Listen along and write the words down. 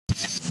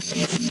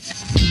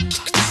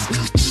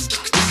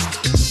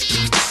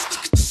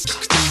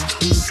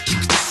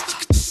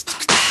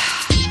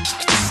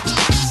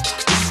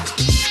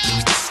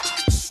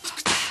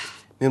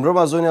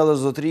Mirëmbrëma zonja dhe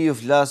zotëri, ju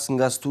flas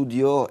nga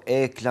studio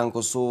e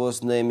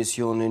KlanKosovës në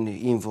emisionin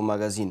Info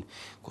Magazin.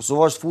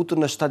 Kosova është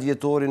futur në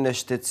 7-vjetorin e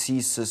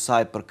shtetësisë së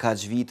saj për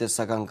kaq vite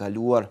sa kanë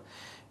kaluar,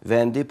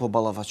 vendi po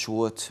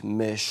ballafaqohet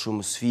me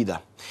shumë sfida,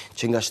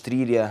 që nga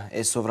shtrirja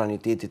e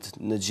sovranitetit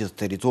në gjithë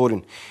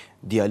territorin,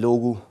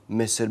 dialogu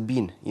me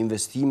Serbinë,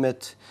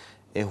 investimet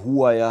e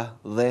huaja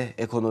dhe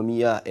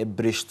ekonomia e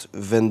brisht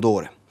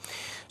vendore.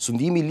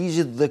 Sundimi I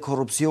ligjit dhe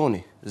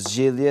korrupsioni,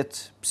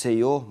 zgjedhjet, pse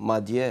jo,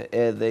 madje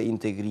edhe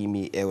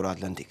integrimi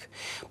euroatlantik.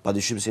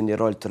 Padyshim se një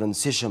rol të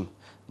rëndësishëm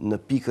në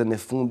pikën e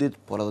fundit,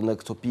 por edhe në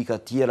këto pika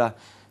tjera,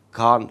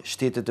 kanë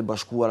Shtetet e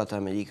Bashkuara të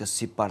Amerikës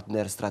si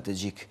partner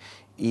strategjik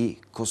I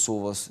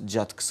Kosovës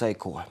gjatë kësaj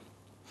kohe.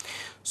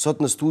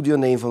 Sot në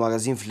studio në Info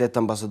Magazin flet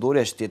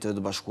ambasadorja e Shteteve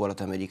të Bashkuara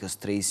të Amerikës,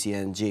 Tracey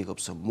e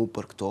Jacobson, mu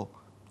për këto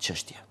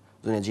çështje.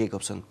 Zonja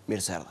Jacobson,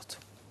 mirë se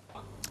erdhët.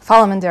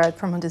 Faleminderit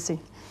për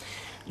mundësi.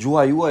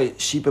 Gjuha juaj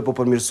shqipe po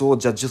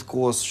përmirësohet gjatë gjithë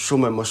kohës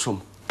shumë e më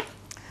shumë.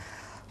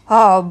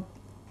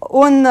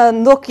 Unë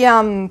nuk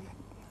jam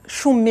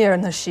shumë mirë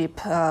në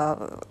shqip,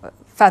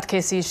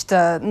 fatkeqësisht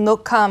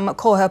nuk kam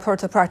kohë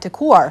për të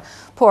praktikuar,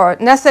 por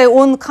nëse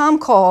unë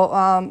kam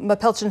kohë, më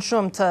pëlqen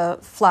shumë të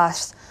flas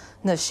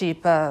në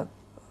shqip,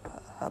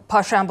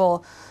 për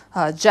shembull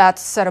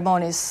gjatë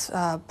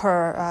ceremonisë për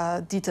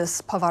ditës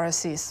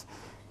pavarësisë.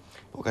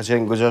 Po ka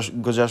qenë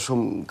goxha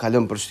shumë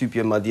kalëm për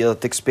shtypje madje edhe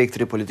tek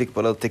spektri politik,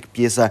 por edhe tek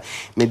pjesa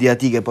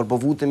mediatike, por po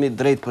vutemi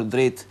drejt për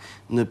drejt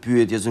në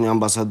pyetje zonja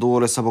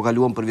ambasadore, sapo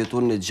kaluam për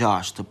vjetorin e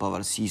 6 të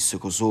pavarësisë së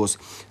Kosovës,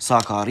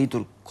 sa ka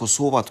arritur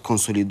Kosova të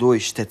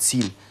konsolidojë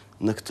shtetësinë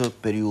në këtë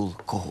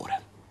periudhë kohore.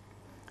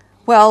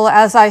 Well,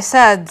 as I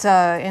said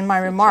in my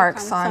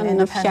remarks on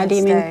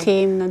Independence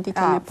Day,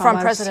 from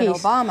President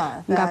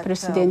Obama, that we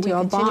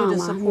continue to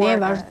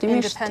support an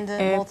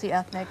independent,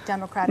 multi-ethnic,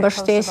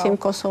 democratic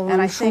Kosovo,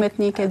 and I think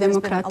there's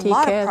been a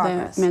lot of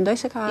progress,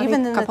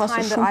 even in the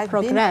time that I've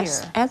been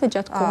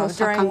here,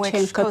 during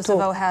which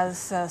Kosovo has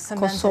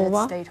cemented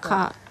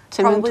statehood.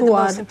 Probably the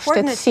most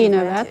important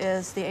achievement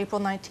is the April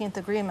 19th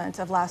agreement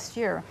of last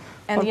year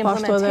and the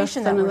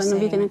implementation that we're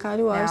seeing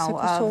now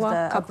of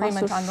the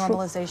agreement on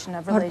normalization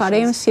of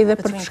relations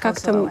between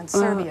Kosovo and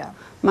Serbia.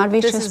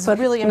 This is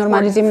really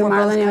important for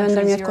both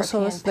countries'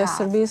 European path.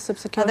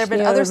 There have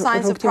been other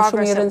signs of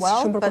progress as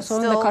well, but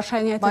still much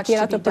to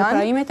be done.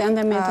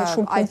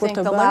 I think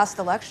the last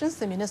elections,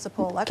 the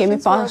municipal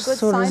elections, were a good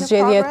sign of progress.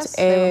 They were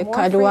more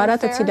free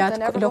and fair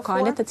than ever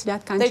before.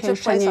 They took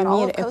place on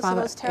all of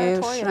Kosovo's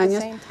territory at the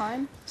same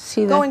time.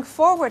 Going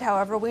forward,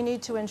 however, we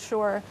need to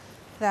ensure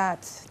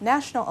that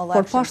national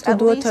elections at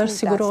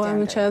least meet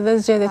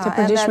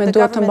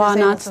that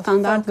standard.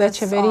 And that the government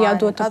is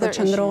able to focus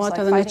on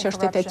other issues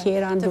like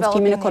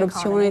fighting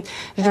corruption,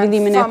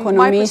 developing the economy. And from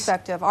my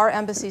perspective, our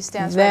embassy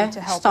stands ready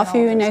to help in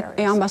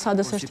all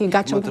those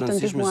areas. Më të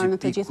rëndësishme si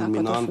pikë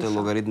kulminante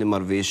llogaritni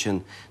marrëveshjen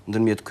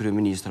ndërmjet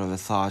kryeministrave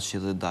Thaçi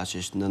dhe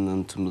Daçish në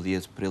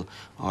 19 prill.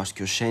 A është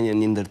kjo shenjë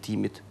një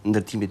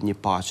ndërtimit një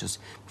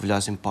paqes,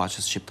 vllasim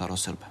paqes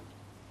shqiptaro-serbe?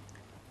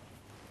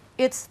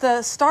 It's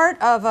the start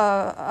of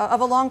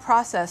a long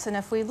process, and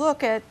if we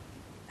look at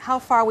how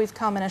far we've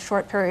come in a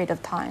short period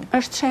of time,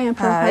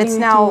 it's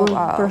now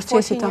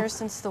 14 years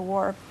since the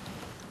war.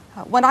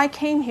 When I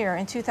came here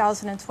in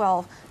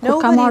 2012,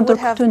 nobody would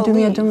have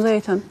believed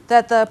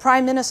that the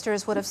prime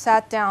ministers would have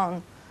sat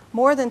down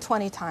more than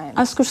 20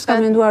 times,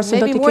 spent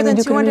maybe more than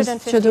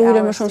 250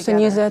 hours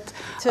together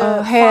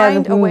to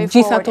find a way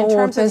forward in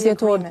terms of the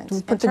agreement, in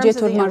terms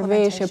of the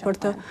implementation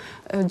plan.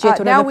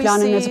 Now we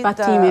see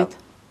the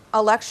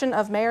election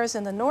of mayors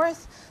in the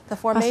north, the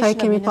formation of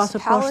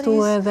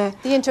municipalities,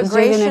 the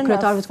integration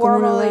of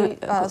formerly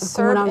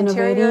Serb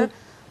Interior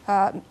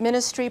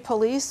Ministry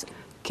police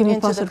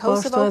into the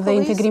Kosovo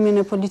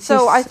police.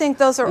 So I think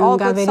those are all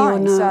good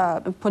signs.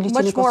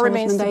 Much more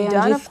remains to be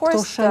done, of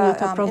course, the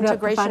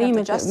integration of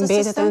the justice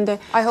system.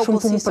 I hope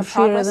we'll see some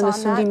progress on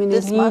that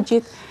this month.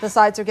 The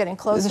sides are getting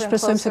closer and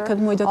closer all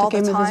the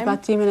time.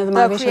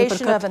 The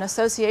creation of an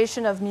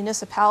association of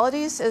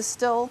municipalities is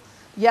still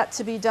yet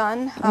to be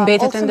done.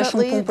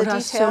 Ultimately, the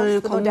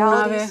details, the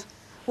modalities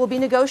will be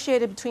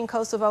negotiated between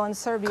Kosovo and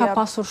Serbia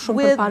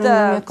with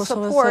the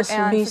support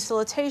and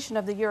facilitation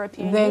of the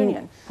European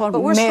Union.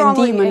 But we're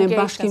strongly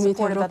engaged and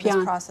supportive of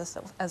this process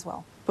as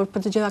well.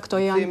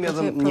 Themi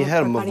edhe një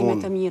herë më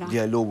vonë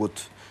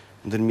dialogut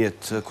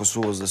ndërmjet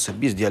Kosovës dhe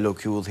Serbisë, dialog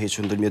që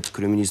udhëhequr ndërmjet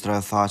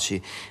kryeministrave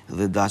Thaçi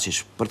dhe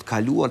Daçish për të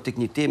kaluar tek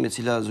një temë e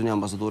cila zonja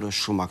ambasadore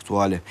është shumë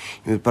aktuale.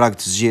 Jemi prag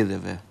të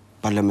zgjedhjeve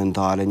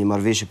parlamentare, një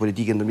marrëveshje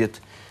politike ndërmjet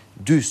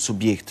dy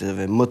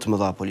subjekteve më të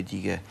mëdha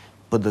politike,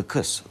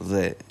 PDK-s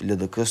dhe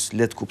LDK-s,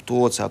 le të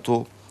kuptohet se ato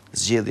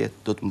zgjedhjet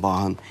do të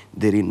mbahen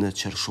deri në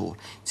qershor.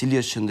 Cili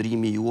është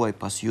qëndrimi juaj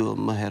pas ju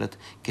më herët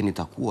keni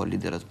takuar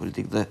liderët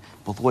politik dhe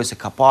pothuajse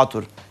ka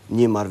patur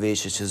një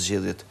marrëveshje që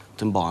zgjedhjet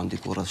të mbahen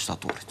diku rreth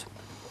shtatorit?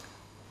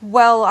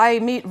 Well, I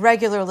meet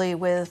regularly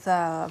with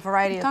a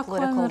variety of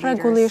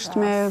political leaders. For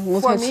me,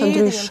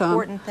 the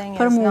important thing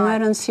is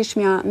not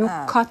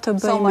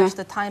so much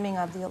the timing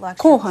of the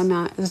elections, but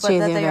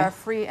that they are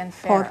free and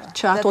fair,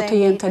 that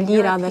they meet the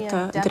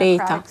European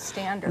democratic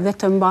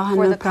standard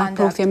for the conduct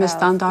of good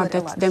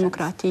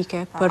elections.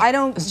 I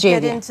don't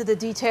get into the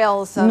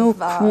details of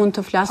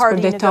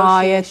party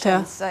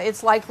negotiations.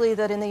 It's likely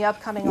that in the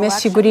upcoming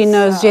elections,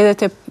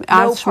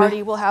 no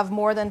party will have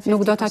more than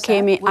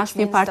 50%, which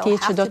means they'll have to be a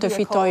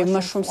coalition.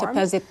 Më shumë se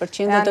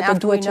 50% dhe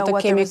duhet që të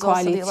kemi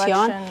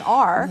koalicion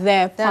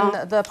dhe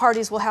the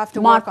parties will have to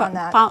work on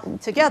that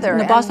together.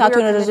 Në bazë të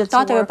atyre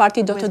rezultateve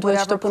partitë do të duhet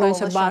që të punojnë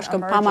së bashku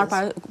pa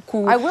marrë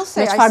me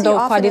çfarë do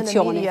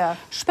koalicioni.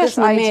 Shpesh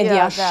në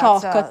media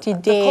shoh këtë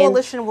ide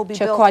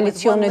që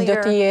koalicioni do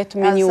të jetë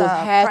me një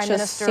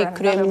udhëheqës si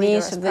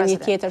kryeminist dhe një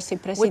tjetër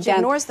si president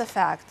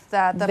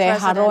dhe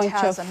harrojnë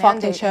që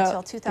faktin që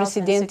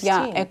presidentja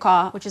e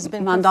ka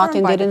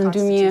mandatin deri në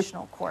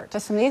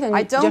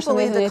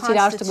 2015 e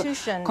cila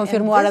është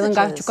konfirmuar edhe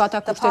nga gjykata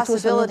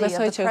kushtetuese, nuk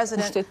besoj që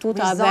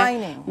kushtetuta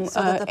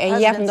e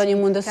jep ndonjë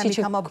mundësi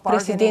që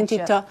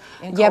presidentit të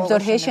jep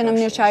dorëheqje në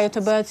mënyrë që ajo të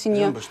bëhet si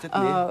një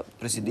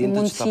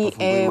mundësi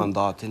e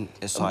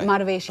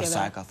marrëveshjeve.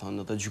 Përsa e ka thënë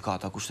edhe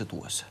gjykata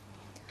kushtetuese.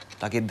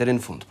 Ta ketë deri në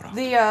fund, pra.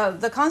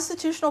 The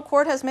Constitutional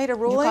Court has made a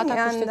ruling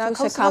and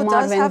Kosovo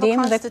does have a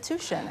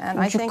constitution, and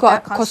I think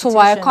that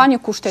Kosova e ka një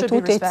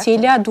kushtetutë e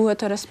cila duhet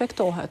të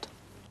respektohet.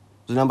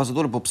 Zonë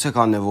ambasadore, po pse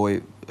ka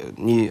nevojë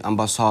një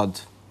ambasadë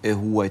e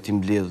huaj të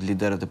mbledh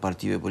liderët e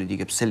partive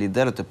politike? Pse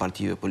liderët e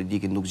partive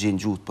politike nuk gjejnë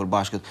gjuhë të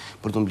përbashkët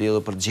për të mbledhur,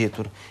 për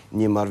gjetur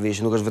një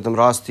marrëveshje? Nuk është vetëm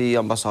rasti i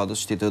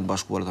ambasadës Shtetet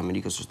Bashkuara të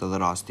Amerikës, është edhe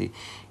rasti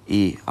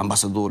i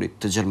ambasadorit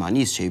të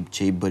Gjermanisë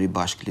që i bëri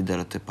bashkë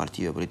liderët e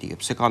partive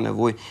politike. Pse ka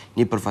nevojë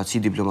një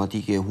përfaqësi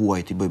diplomatike e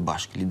huaj të bëjë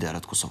bashkë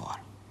liderët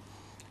kosovar?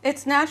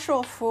 It's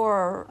natural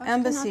for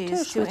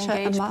embassies to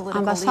engage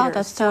political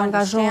leaders to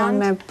understand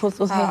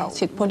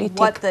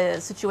what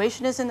the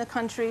situation is in the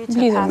country,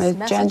 to pass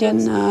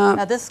messages.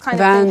 Now, this kind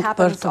of thing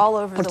happens all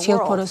over the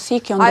world.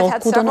 I've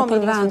had several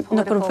meetings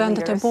with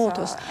political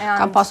leaders, and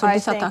I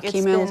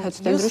think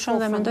it's been useful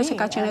for me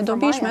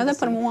and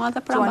for my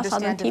embassy to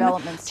understand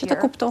developments here.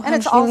 And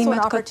it's also an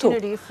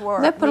opportunity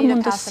for me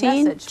to pass a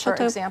message, for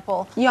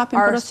example,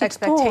 our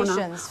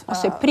expectations for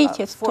free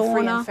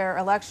and fair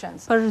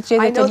elections.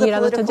 I know the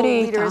political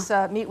leaders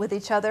meet with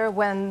each other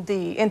when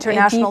the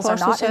internationals are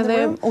not in the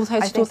room.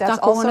 I think that's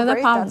also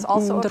great, that's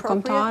also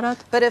appropriate.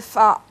 But if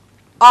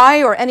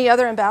I or any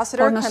other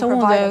ambassador can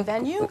provide a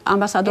venue in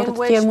which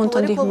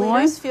political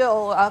leaders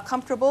feel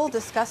comfortable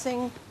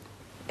discussing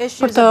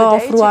issues of the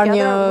day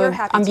together, we're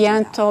happy to do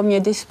that.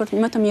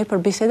 Më të mirë për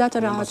biseda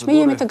të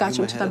rehatshme, jemi të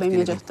gatshëm që ta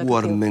bëjmë një gjë të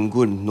tillë. Me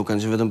ngun, nuk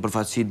kanë qenë vetëm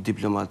përfaqësi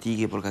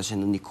diplomatike, por ka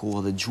qenë një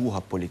kohë dhe gjuha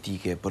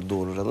politike e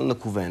përdorur edhe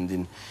në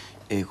kuvendin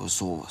e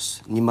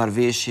Kosovës. Një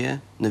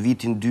marrëveshje në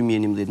vitin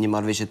 2011, një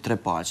marrëveshje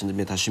trepaqe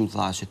ndërmjet Hashim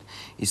Thaqit,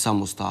 Isa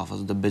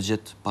Mustafas dhe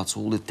Bexhet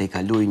Pacullit te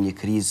kaloi një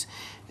krizë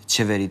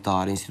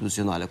qeveritare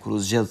institucionale kur u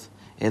zgjedh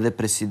edhe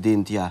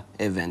presidentja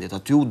e vendit.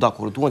 Aty u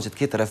dakorduan që të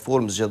ketë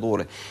reformë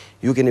zgjedhore.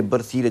 Ju keni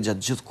bërë thirrje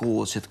gjatë gjithë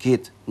kohës që të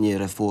ketë një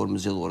reformë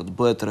zgjedhore, të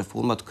bëhet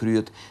reforma, të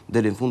kryhet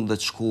deri në fund dhe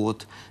të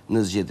shkohet në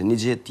zgjedhje. Një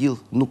gjë e tillë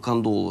nuk ka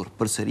ndodhur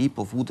përsëri,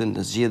 po futen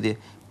në zgjedhje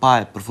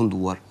pa e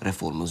përfunduar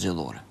reformën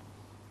zgjedhore.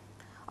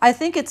 I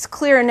think it's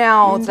clear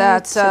now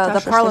that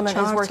the Parliament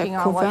is working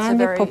on what's a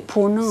very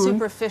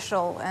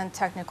superficial and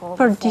technical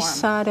reform.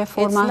 It's not the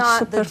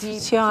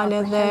deep,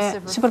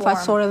 comprehensive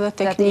reform that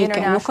the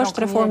international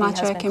community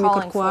has been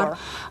calling for,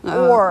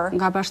 or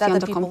that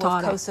the people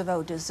of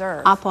Kosovo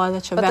deserve.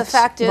 But the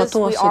fact is,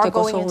 we are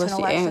going into an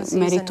election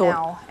season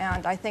now,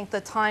 and I think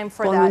the time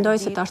for that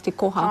deep,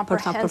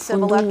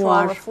 comprehensive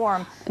electoral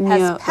reform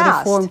has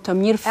passed, as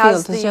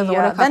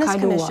the Venice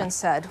Commission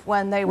said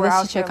when they were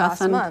out here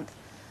last month.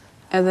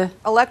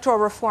 Electoral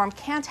reform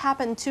can't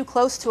happen too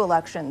close to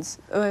elections,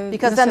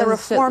 because then the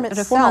reform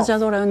itself becomes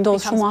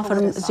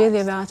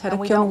politicized, and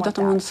we don't want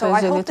that. So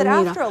I hope that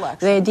after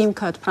elections,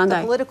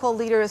 the political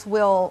leaders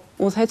will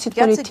get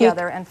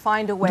together and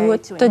find a way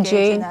to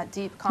engage in that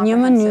deep,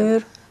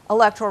 comprehensive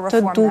electoral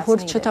reform that's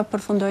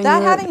needed.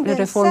 That having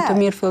been said,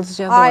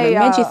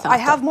 I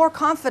have more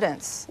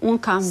confidence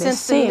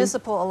since the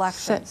municipal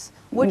elections,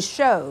 which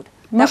showed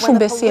that when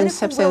the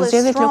political will is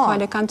strong,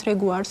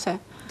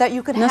 that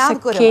you can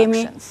have good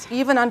elections,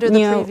 even under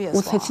the previous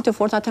law. So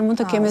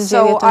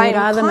I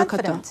am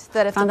confident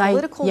that if the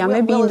political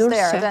will is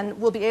there, then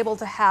we'll be able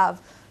to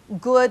have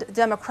good,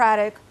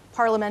 democratic,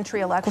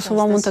 parliamentary elections this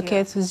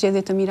year.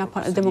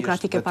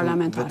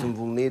 Vetëm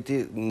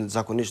vullneti,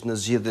 zakonisht në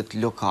zgjedhjet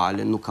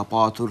lokale, nuk ka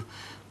patur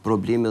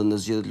probleme në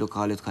zgjedhjet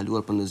lokale të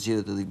kaluar, për në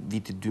zgjedhjet e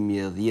vitit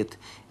 2010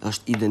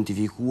 është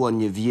identifikuar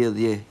një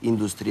vjedhje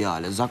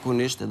industriale.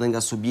 Zakonisht edhe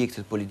nga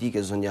subjektet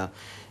politike, zonja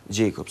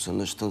Jacobson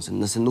është thënë se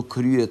nëse nuk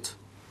kryhet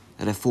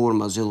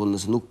reforma zgjedhore,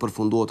 nëse nuk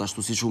përfundohet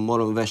ashtu siç u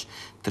morën vesh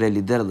tre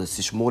liderët dhe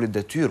siç mori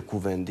detyrë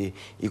kuvendi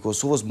i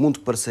Kosovës, mund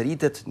të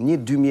përsëritet një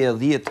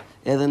 2010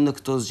 edhe në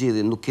këto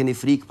zgjedhje. Nuk keni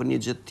frikë për një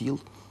gjë të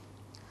tillë?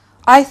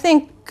 I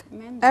think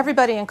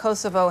everybody in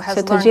Kosovo has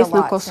se të learned a gjithë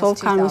në lot Kosovë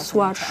since kanë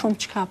mësuar 2010. shumë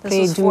çka This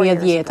prej was 4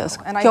 years 2010-s.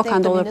 ago. And I Kjo think ka the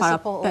ndodhur para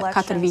municipal 4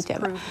 elections viteve.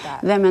 proved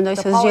that. Dhe mendoj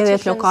The se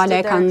zgjedhjet politicians lokale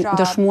did their kanë job,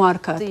 dëshmuar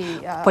këtë.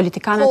 the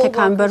Politikanët e poll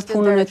kanë bërë workers did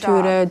punën their e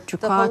tyre, job.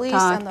 The police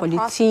gjykata, and the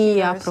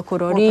policia, prosecutors were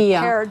prokuroria.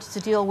 prepared to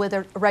deal with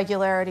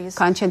irregularities.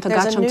 Kanë qenë të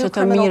There's a gatshëm new që të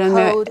criminal mirën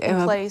code in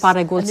place, pa a new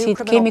rregullsitë.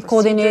 criminal Kemi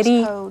kodin e ri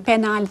procedures code,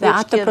 penal dhe which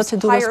atë të gives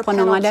procedurës higher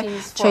penale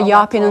penalties që for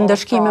japin electoral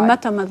ndëshkime më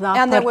fraud. të mëdha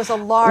And there për was a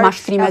large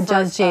mashtrimet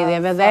gjatë effort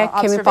zgjedhjeve of dhe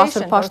kemi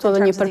pasur observation, po both ashtu in edhe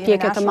një terms of the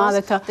përpjekje të madhe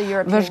internationals, të the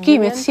European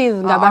vëzhgimit Union, si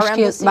nga our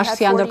embassy had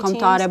Bashkia 40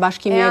 Ndërkombëtare, teams,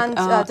 Bashkimi and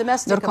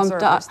domestic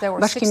observers. There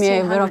were Bashkimi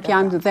 1,600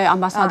 Evropian of them. dhe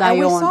ambasada And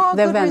we jonë saw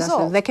dhe good vendase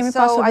results. dhe kemi So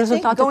pasur I think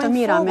rezultate të going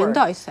mira, forward,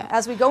 mendoj se.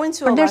 as we go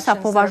into Përderisa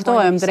elections po that are going to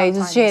vazhdojmë be drejt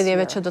sometime this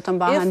zgjedhjeve year, që do të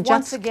mbahen if gjatë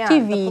once again këtij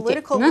the viti,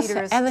 political nëse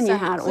leaders edhe një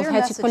send herë clear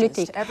udhëheqësit messages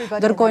politik to everybody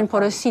in dërgojnë their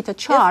porosi të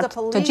party, qartë if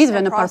the të police gjithëve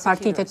and nëpër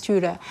partitë e prosecutors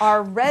tyre,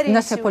 are ready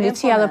nëse to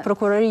policia dhe implement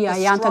prokuroria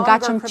the janë të stronger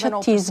gatshëm që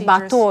criminal t'i procedures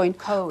zbatojnë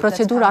code that's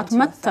procedurat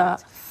coming më into të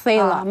effect.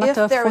 thella, më If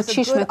të there is a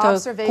fuqishme good të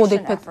observation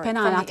kodit effort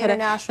penal, from the atëherë dhe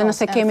internationals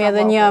nëse and kemi from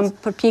edhe një locals,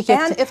 përpjekje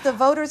and if the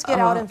voters get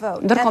out and vote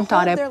and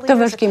ndërkombëtare hold their të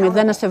leaders vëzhgimit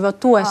dhe nëse accountable,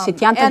 votuesit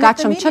janë të and if the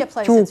gatshëm që media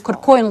plays t'u its role,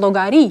 kërkojnë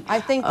llogari I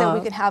think that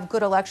we can have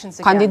good elections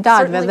again.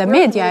 kandidatëve Certainly dhe we're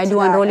media e committed to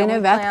luan that, rolin and e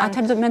we vet, plan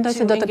atëherë mendoj se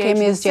to do të engage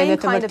kemi in the same zgjedhje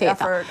të kind of vërteta,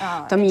 effort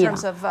të in mira.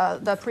 terms of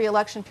the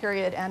pre-election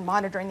period and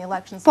monitoring the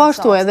elections Po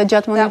ashtu edhe themselves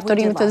gjatë that we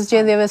monitorimit did të last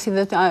time. zgjedhjeve si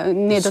dhe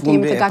ne do të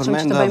jemi të gatshëm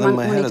që të bëjmë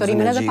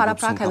monitorimin edhe para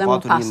prak edhe më Ka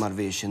patur pas. një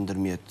marrëveshje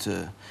ndërmjet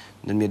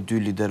dy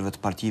liderëve të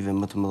partive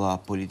më të mëdha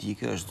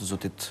politike, është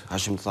zotit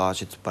Hashim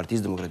Thaçit të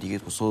Partisë Demokratike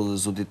të Kosovës dhe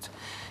zotit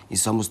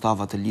Isa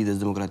Mustafa të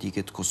Lidhjes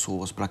Demokratike të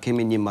Kosovës. Pra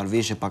kemi një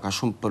marrëveshje pak a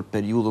shumë për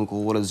periudhën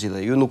kohore të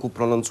zgjedhjeve. Ju nuk u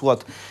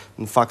prononcuat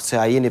në fakt se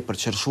a jeni për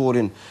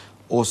qershorin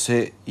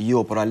ose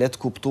jo, por a le të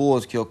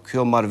kuptohet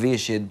kjo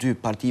marrëveshje e dy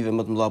partive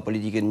më të mëdha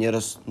politike,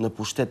 njërës në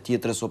pushtet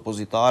tjetrës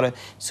opozitare,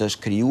 se është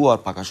krijuar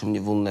pak a shumë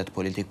një vullnet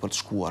politik për të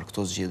shkuar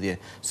këto zgjedhje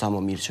sa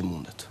më mirë që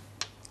mundet.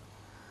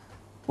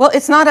 Well,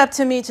 it's not up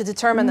to me to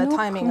determine the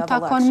timing of elections.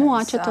 Nuk takon mua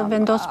që të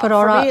vendos për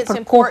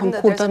kohën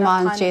kur të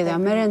mbahen zgjedhja.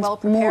 Me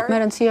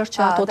rëndësi është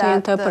që ato të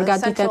jenë të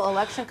përgatitet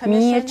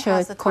mirë,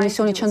 që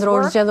Komisioni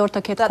Qendror Zgjedhor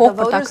të ketë kohë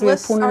për ta kryer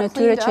punën e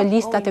tyre, që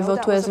listat e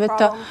votuesve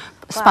të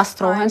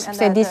spastrohen,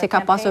 sepse di se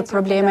ka pasur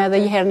probleme edhe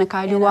një herë në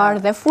kaluar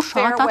dhe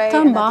fushatat të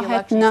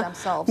mbahet në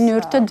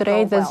mënyrë të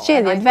drejtë dhe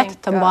zgjedhjet vetë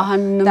të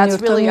mbahen në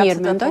mënyrë të mirë.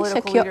 Mendoj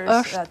se kjo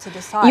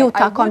është ju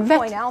takon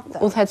vetë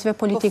udhëheqësve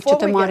politik që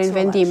të marrin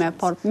vendime,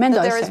 por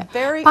mendoj se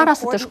para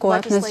se të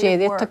shkohet në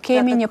zgjedhje të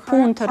kemi një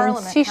punë të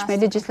rëndësishme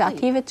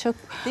legislative që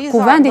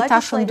kuvendi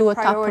tashëm duhet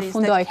ta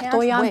përfundojë.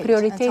 Këto janë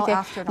prioritete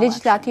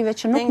legislative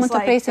që nuk mund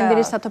të presin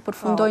derisa të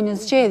përfundojnë në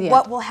zgjedhje.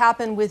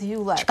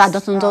 Çka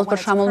do të ndodhë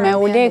për shembull me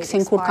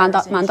Uleksin kur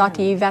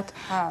mandati i vet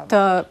të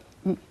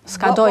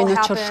skadoj në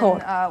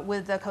qershor.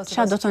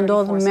 Çfarë do të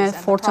ndodhë me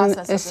forcën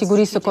e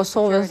sigurisë të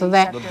Kosovës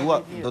dhe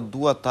do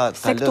dua ta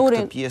lë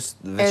këtë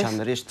pjesë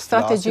veçanërisht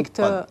strategjik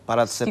të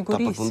para se ta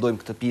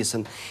përfundojmë këtë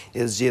pjesën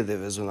e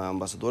zgjedhjeve zona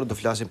ambasadore, do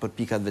flasim për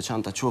pikat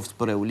veçanta qoftë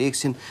për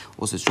Euleksin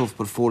ose qoftë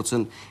për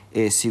forcën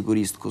e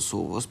sigurisë të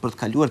Kosovës, për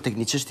të kaluar tek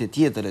një çështje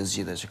tjetër e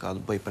zgjedhjeve që ka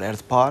të bëjë për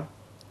herë të parë,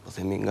 po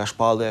themi nga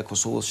shpallja e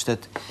Kosovës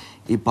shtet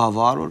i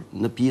pavarur,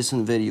 në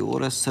pjesën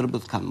veriore,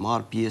 serbët kanë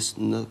marrë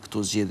pjesë në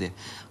këto zgjedhje.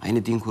 A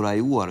jeni të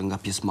inkurajuar nga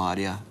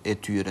pjesëmarrja e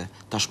tyre,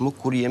 tashmë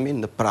kur jemi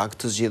në prag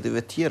të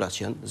zgjedhjeve tjera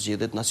që janë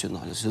zgjedhjet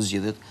nacionale, ose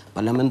zgjedhjet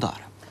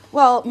parlamentare?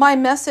 Well, my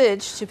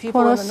message to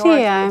people in the north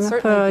would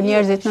certainly për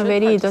njerëzit në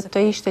veri do të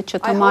ishte që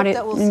të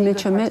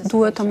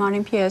duhet të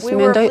marrin pjesë.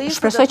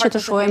 Shpresoj që të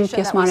shohim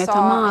pjesëmarrje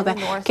të madhe.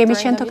 Kemi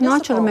qenë të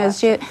kënaqur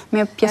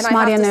me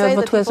pjesëmarrjen e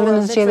votuesve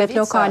në zgjedhjet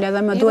lokale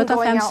dhe më duhet të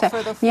them se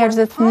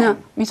njerëzit në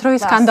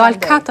Mitrovica kanë dalë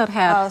 4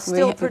 herë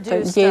të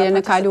zgjedhjen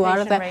e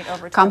kaluar dhe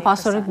kanë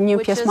pasur një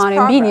pjesëmarrje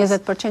mbi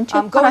 20%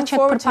 që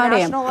paraqet për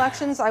parem.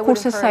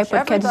 Kurse sa i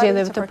përket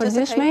zgjedhjeve të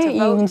përditshme,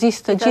 i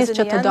nxis të gjithë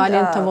që të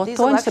dalin të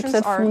votojnë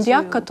sepse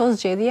fundja këto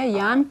zgjedhje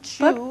janë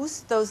për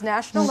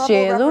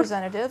zgjedhur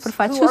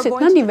përfaqësuesit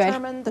në nivel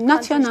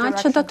nacional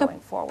që do të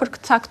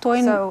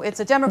përcaktojnë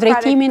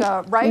drejtimin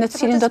në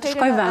cilin do të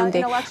shkojë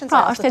vendi.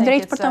 Pra, është e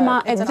drejtë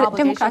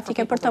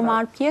demokratike për të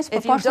marrë pjesë,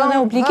 por është edhe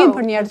obligim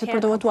për njerëzit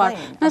për të votuar.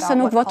 Nëse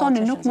nuk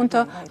votoni, nuk mund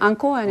të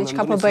ankoheni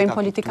çka po bëjnë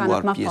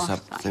politikanët më pas.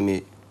 Pjesa themi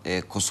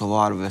e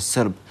kosovarëve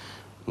serb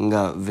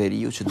nga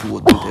veriu që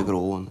duhet të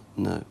integrohen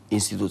në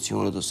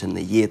institucionet ose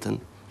në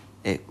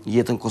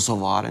jetën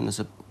kosovare,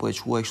 nëse po e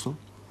quaj kështu?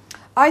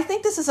 I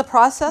think this is a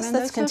process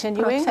that's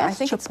continuing. I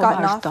think it's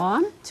gotten off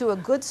to a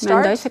good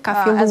start,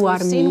 as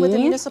we've seen with the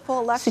municipal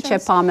elections, as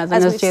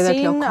we've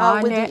seen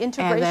with the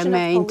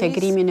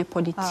integration of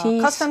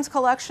police. Customs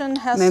collection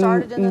has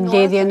started in the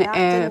north and that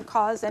didn't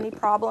cause any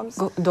problems.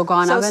 So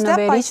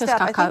step by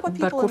step, I think what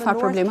people in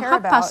the north care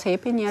about is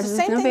the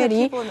same thing that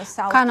people in the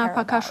south care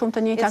about.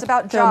 It's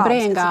about jobs,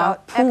 it's about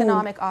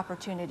economic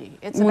opportunity,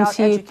 it's about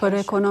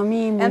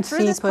education. And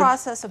through this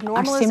process of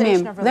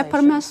normalization of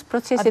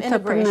relations, of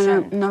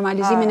integration,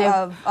 normalizimin e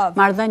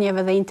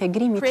marrëdhënieve dhe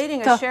integrimit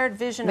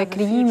dhe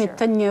krijimit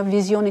të një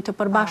vizioni të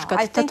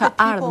përbashkët të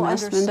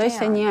ardhmes, mendoj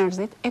se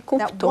njerëzit e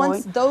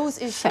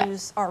kuptojnë se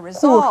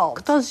kur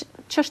këto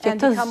çështje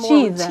të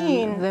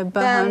zgjidhen dhe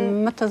bëhen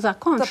më të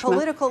zakonshme,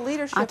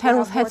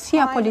 atëherë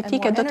udhëheqësia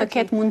politike do të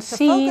ketë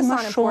mundësi më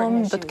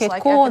shumë, do të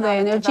ketë kohë dhe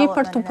energji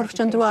për të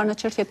përqendruar në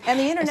çështjet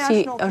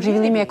si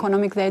zhvillimi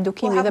ekonomik dhe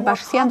edukimi, dhe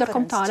bashkësia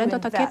ndërkombëtare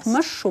do të ketë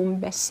më shumë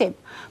besim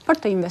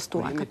për të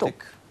investuar këtu.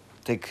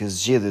 Tek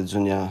zgjedhjet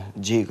zonja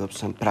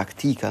Jacobson,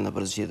 praktika në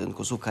për zgjedhjet në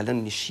Kosovë ka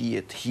lënë një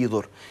shije të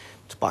hidhur,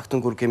 të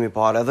paktën kur kemi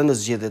parë edhe në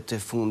zgjedhjet e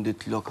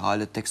fundit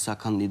lokale teksa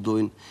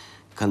kandidojnë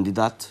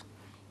kandidat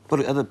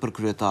edhe për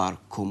kryetar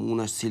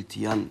komunash cilët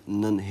janë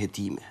nën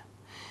hetime.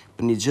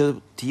 Për një gjë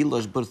tillë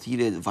është bërë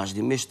thirrje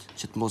vazhdimisht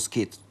që të mos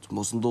ketë, të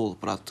mos ndodhë,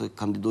 pra të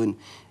kandidojnë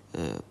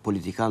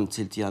politikanë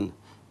cilët janë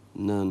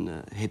nën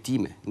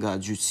hetime nga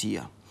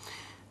gjyqësia.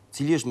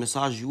 Cili është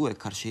mesazhi juaj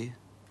karshi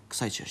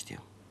kësaj çështje?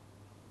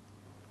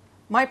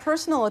 My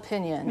personal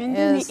opinion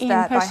is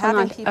that by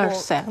having people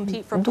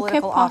compete for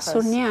political office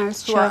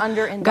who are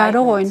under indictment,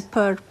 garojnë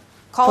për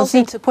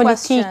pozitë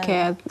politike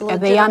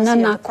edhe janë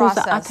në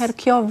akuzë, atëherë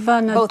kjo vë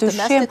në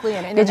dyshim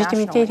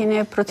legitimitetin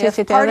e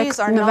procesit edhe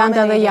në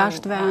vend edhe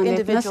jashtë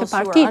vendit. Nëse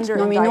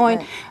partitë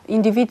nominojnë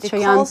individ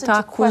që janë të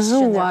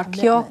akuzuar,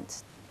 kjo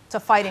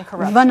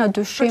vë në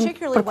dyshim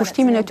për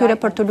kushtimin e tyre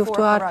për të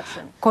luftuar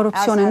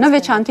korrupsionin, në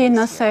veçanti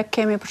nëse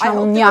kemi për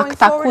shembull një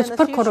akt akuzë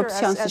për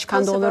korrupsion, siç ka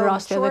ndodhur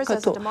rasti edhe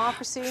këtu.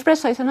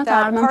 Shpresoj se në të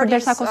ardhmen,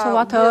 përderisa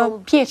Kosova të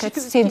pjeket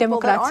si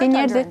demokraci,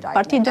 njerëzit,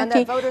 partitë do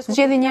t'i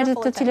zgjedhin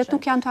njerëzit të cilët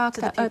nuk janë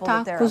të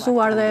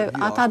akuzuar dhe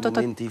ata do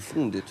të momenti i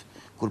fundit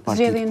kur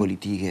partitë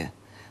politike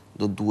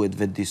do duhet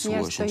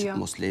vetëdijsueshën që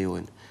mos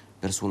lejojnë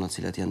persona të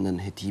cilat janë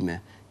nën hetime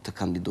të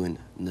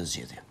kandidojnë në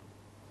zgjedhje.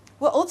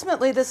 Well,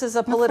 ultimately, this is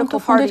a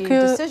political party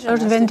decision.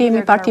 Është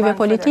vendimi partive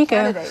politike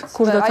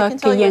kur do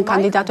të jenë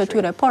kandidatë të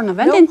tyre, por në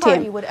vendin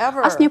tim,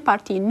 asnjë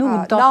parti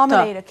nuk do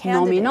të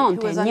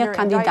nominonte një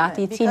kandidat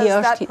i cili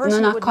është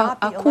në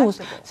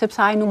akuzë,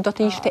 sepse ai nuk do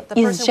të ishte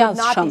i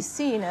zgjidhshëm.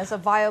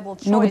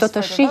 Nuk do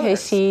të shihej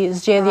si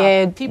zgjedhje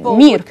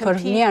mirë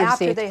për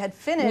njerëzit.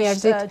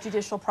 Njerëzit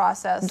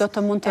do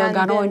të mund të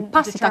garojnë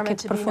pasi ta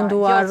ketë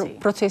përfunduar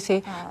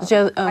procesi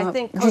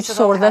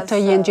gjyqësor dhe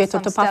të jenë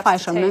gjetur të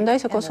pafajshëm. Mendoj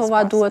se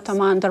Kosova duhet të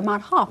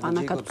ndërmarrë hapa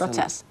në këtë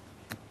proces.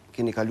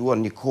 Keni kaluar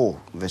një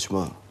kohë veç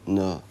më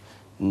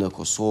në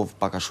Kosovë,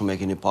 paka shumë e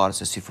keni parë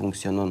se si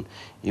funksionon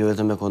jo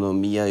vetëm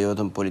ekonomia, jo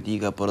vetëm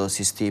politika, por edhe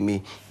sistemi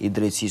i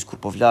drejtësisë. Kur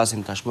po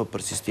flasim tashmë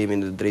për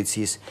sistemin e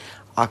drejtësisë,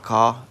 a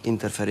ka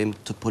interferim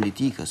të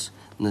politikës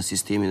në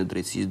sistemin e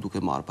drejtësisë duke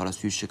marrë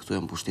parasysh që këtu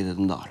janë pushtetet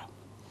ndara?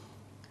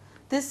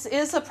 This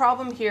is a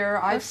problem here.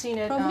 I've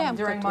seen it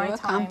during my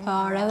time. Kam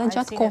parë edhe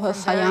gjatë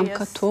kohës sa jam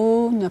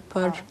këtu në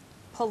për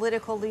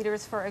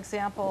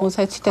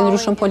Ose që të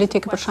ndryshëm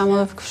politikë, për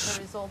shembull,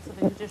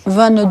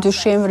 vë në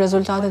dyshim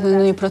rezultatet e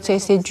një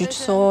procesi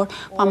gjyqësor,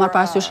 pa marrë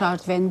parasysh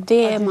është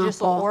vendim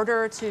apo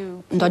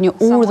ndonjë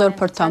urdhër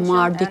për të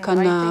marrë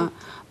dikën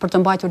për të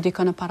mbajtur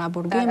dikën në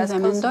paraburgim, dhe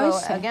mendoj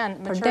se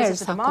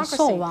përderisa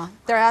Kosova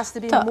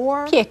të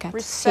pjeket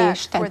si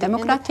shtet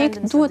demokratik,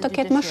 duhet të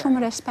ketë më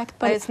shumë respekt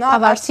për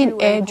pavarësinë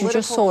e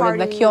gjyqësorit,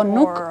 dhe kjo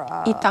nuk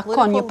i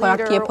takon një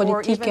partie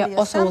politike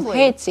ose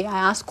udhëheqësi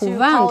as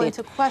kuvendit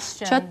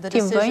që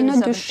t'i vëjë në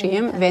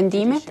dyshim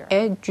vendimet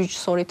e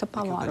gjyqësorit të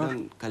pavarur.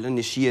 Ka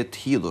lënë një shije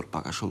të hidhur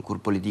pak a shumë kur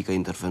politika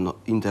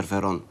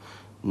interferon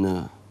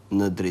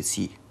në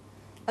drejtësi.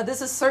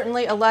 This is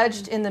certainly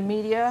alleged in the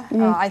media.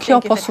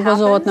 Kjo po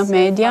supozohet në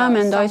media,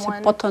 mendoj se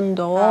po të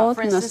ndodh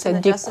nëse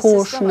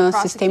dikush në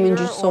sistemin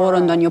gjyqësor,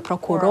 ndonjë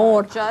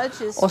prokuror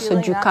ose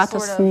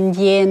gjykatës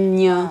ndjen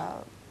një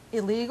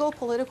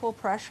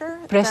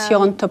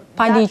presion të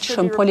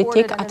paligjshëm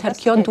politik, atëherë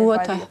kjo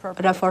duhet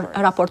të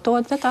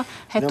raportohet dhe të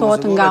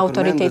hetohet nga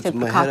autoritetet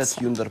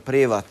përkatëse. Ju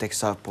ndërpreva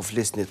teksa po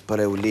flisnit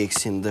për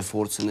EULEX-in dhe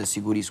forcën e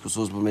sigurisë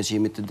Kosovës, për me që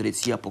jemi të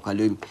drejtësia, po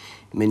kalojmë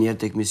me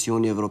njerë tek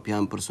misioni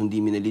evropian për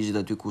sundimin e ligjit,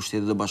 aty ku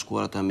Shtetet e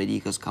Bashkuara të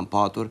Amerikës kanë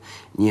patur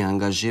një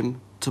angazhim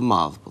të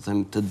madh, po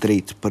them të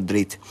drejtë për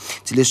drejtë,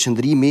 cili është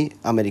qëndrimi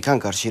amerikan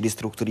karshi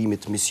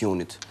ristrukturimit të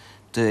misionit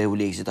të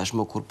EULEX-it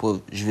tashmë kur po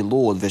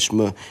zhvillohet veç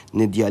më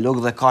në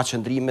dialog dhe ka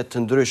qëndrime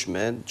të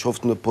ndryshme,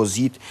 qoftë në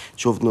pozitë,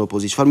 qoftë në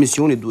opozitë. Çfarë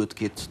misioni duhet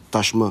të ketë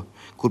tashmë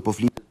kur po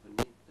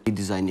flitet për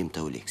dizajnim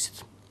të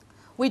EULEX-it?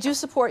 Ne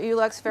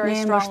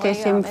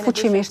mbështesim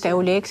fuqimisht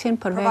EULEX-in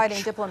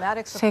përveç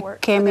se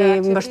kemi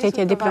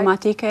mbështetje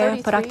diplomatike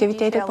për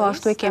aktivitetet, po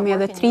ashtu e kemi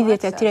edhe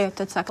 33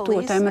 të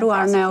caktuar të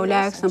emëruar në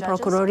EULEX, në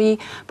prokurori,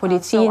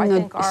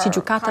 policinë, si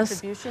gjykatës,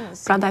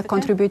 prandaj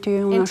kontributi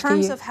ynë është i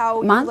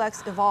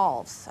madh.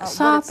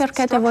 Sa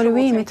përket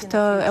evoluimit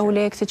të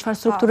EULEX-it,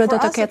 çfarë strukture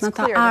do të ketë në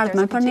të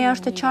ardhmen, për ne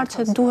është e qartë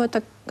se duhet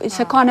të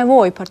se ka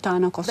nevojë për të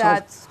në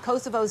Kosovë.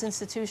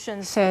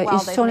 Se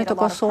institucionet e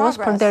Kosovës,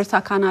 përderisa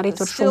kanë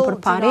arritur shumë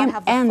përparim,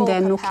 ende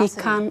nuk i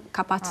kanë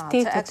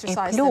kapacitetet e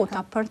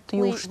plota për të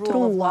ju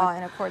ushtruar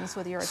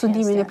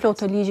studimin e plotë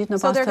të ligjit në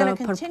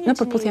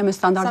përputhje me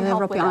standardet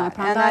evropiane.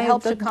 Prandaj do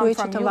duhet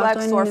që të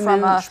vazhdojnë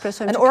me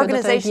shpresojmë që kjo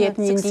do të jetë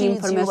një ndihmë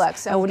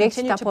përmes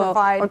EULEX-it apo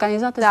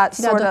organizatës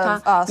që do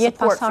ta jetë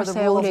pasardhës e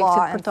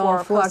EULEX-it për të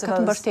ofruar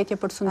këtë mbështetje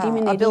për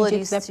sundimin e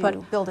ligjit dhe për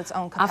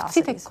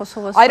aftësitë e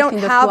Kosovës për të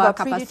ndërtuar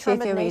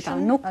kapacitete e veta.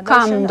 Nuk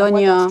kam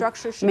ndonjë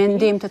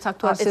mendim të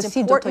caktuar se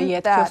si do të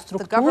jetë kjo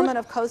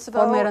strukturë,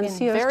 por me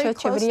rëndësi është që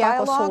qeveria e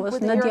Kosovës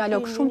në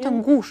dialog shumë të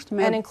ngushtë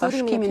me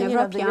Bashkimin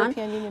Evropian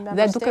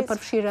dhe duke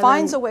përfshirë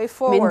edhe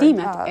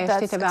mendimet e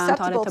shteteve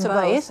anëtare të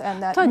BE-s,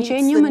 të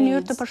gjejë një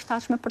mënyrë të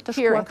përshtatshme për të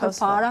shkuar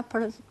përpara për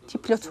të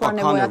plotësuar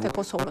nevojat e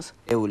Kosovës.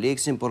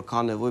 EULEX-in por ka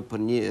nevojë për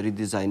një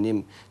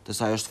ridizajnim, të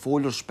saj është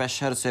folur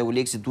shpesh herë se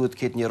EULEX-i duhet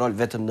të ketë një rol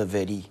vetëm në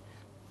veri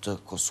të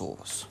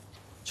Kosovës.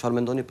 Çfarë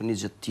mendoni për një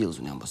gjë të tillë,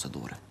 zoni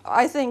ambasadore?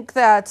 I think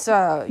that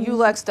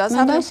EULEX does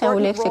have an important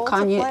role to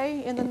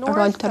play in the north.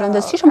 Rol të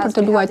rëndësishëm për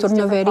të luajtur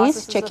në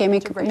veris, që kemi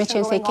me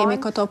qenë se kemi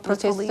këto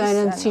procese të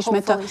rëndësishme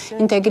të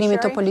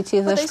integrimit të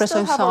policisë dhe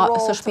shpresojmë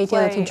së shpejti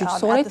edhe të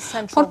gjyqësorit,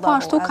 por po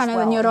ashtu kanë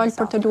edhe një rol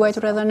për të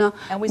luajtur edhe në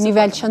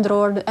nivel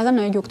qendror, edhe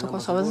në jug të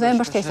Kosovës dhe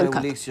mbështesim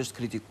këtë. EULEX është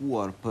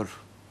kritikuar për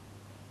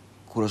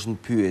kur është në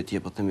pyetje,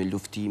 po themi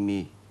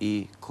luftimi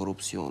i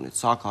korrupsionit.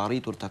 Sa ka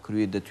arritur ta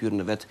kryejë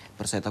detyrën e vet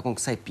për sa i takon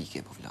kësaj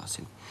pike po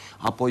flasim.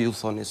 Apo ju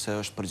thoni se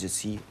është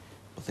përgjegjësi,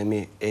 po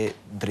themi, e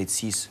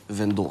drejtësisë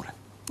vendore,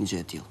 një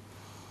gjë e tillë.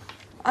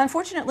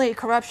 Unfortunately,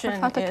 corruption is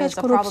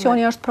a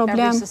korrupsioni është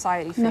problem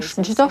në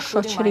çdo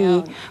shoqëri,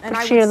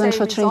 përfshirë edhe në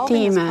shoqërinë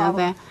time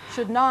dhe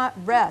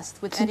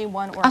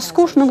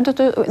askush nuk do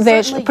të dhe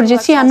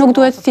përgjegjësia nuk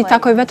duhet t'i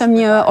takoj vetëm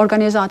një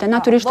organizate.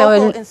 Natyrisht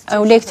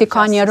EULEX-i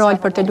ka një rol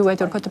për të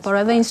luajtur këtë, por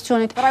edhe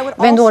institucionet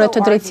vendore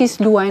të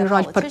drejtësisë luajnë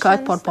rol për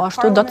këtë, por po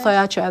ashtu do të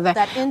thoja që edhe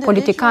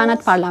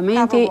politikanët,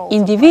 parlamenti,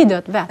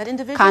 individët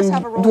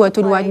duhet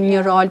të luajnë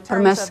një rol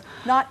përmes,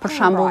 për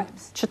shembull,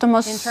 që të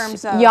mos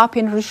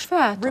japin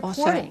rishfet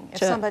ose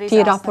që ti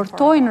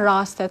raportojnë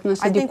rastet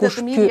nëse dikush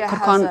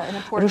kërkon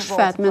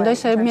rishfet. Mendoj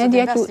se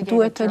mediat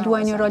duhet të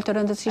luajnë një rol të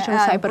rëndësishëm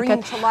sa i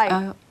përket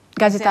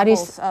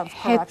gazetarisë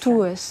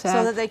hetuese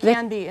dhe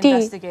ti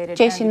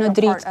qeshi në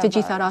dritë të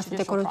gjitha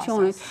rastet e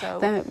korrupsionit.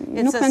 Dhe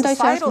nuk mendoj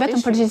se është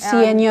vetëm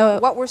përgjegjësia e një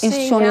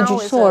institucioni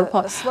gjyqësor, po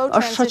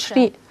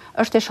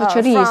është e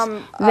shoqërisë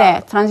dhe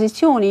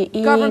tranzicioni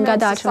i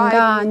ngadalshëm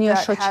nga një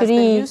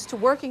shoqëri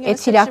e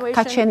cila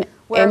ka qenë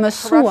e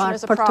mësuar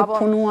për të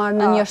punuar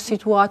në një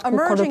situatë ku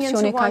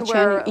korrupsioni ka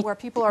qenë i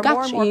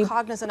gatshëm,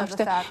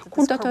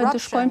 kur do të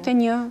shkojmë te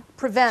një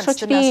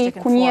shoqëri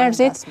ku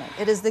njerëzit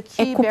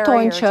e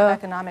kuptojnë që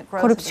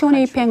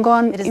korrupsioni i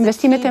pengon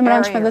investimet e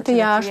brendshme dhe të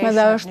jashtme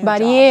dhe është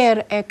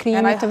barierë e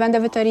krijimit të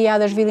vendeve të reja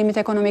dhe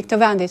zhvillimit ekonomik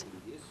të vendit.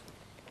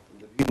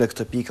 Në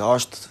këtë pikë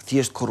është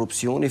thjesht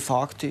korrupsioni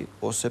fakti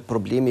ose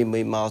problemi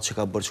më i madh që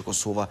ka bërë që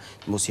Kosova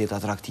mos jetë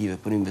atraktive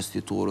për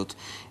investitorët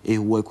e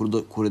huaj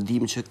kur e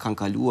dim që kanë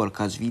kaluar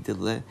kaq vite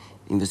dhe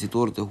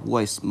investitorët e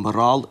huaj më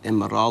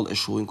rrallë e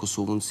shohin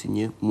Kosovën si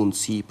një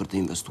mundësi për të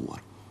investuar.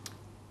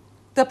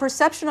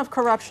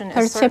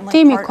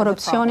 Perceptimi i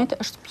korrupsionit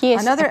është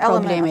pjesë e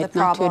problemit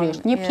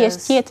natyrisht. Një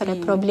pjesë tjetër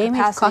e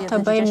problemit ka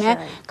të bëjë me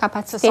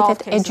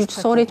kapacitetet e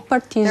gjyqësorit për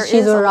të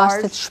zgjidhur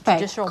rastet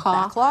shpejt.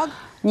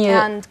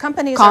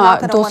 Ka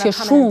dosje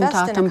shumë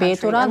të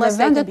mbetura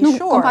dhe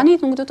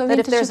kompanitë nuk do të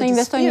vinë që të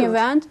investojnë një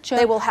vend që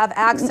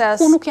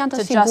ku nuk janë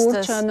të sigurt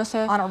që nëse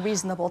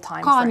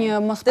ka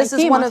një mos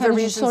pajtim atëherë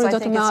gjyqësori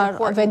do të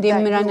marrë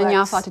vendim në një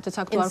afati të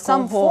caktuar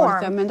kohor.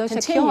 Dhe mendoj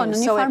se kjo në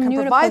një farë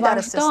mënyrë po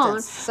vazhdon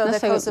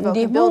nëse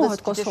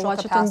ndihmohet Kosova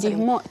që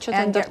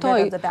të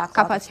ndërtojë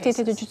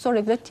kapacitetet e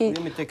gjyqësorit dhe ti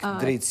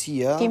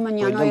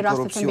menjanoj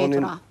rastet e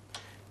mbetura.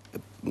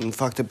 Në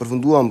fakt e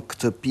përfunduam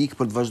këtë pikë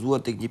për të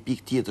vazhduar tek një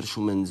pikë tjetër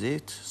shumë e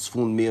nxehtë,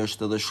 sfundmi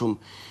është edhe shumë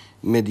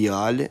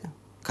mediale,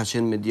 ka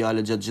qenë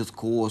mediale gjatë gjithë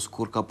kohës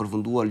kur ka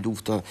përfunduar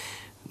lufta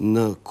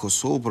në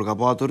Kosovë, por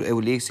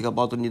EULEX-i ka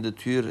patur një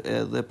detyrë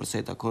edhe për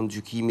sa i takon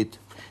gjykimit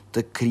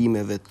të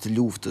krimeve të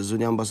luftës.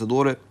 Zoni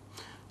ambasadore,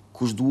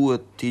 kush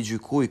duhet të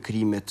gjykojë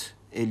krimet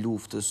e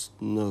luftës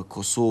në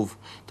Kosovë?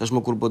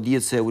 Tashmë kur po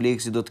dihet se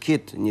EULEX-i do të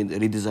ketë një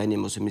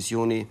ridizajnim ose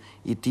misioni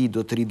i tij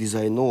do të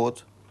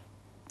ridizajnohet,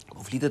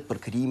 flitet për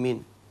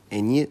krimin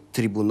e një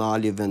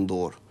tribunali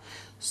vendor.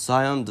 Sa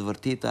janë të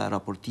vërteta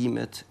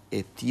raportimet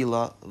e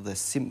tilla dhe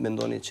si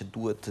mendoni që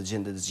duhet të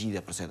gjendet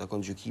zgjidhja për sa i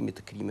takon gjykimit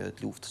të krimeve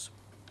të luftës?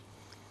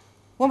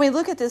 When we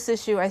look at this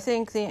issue, I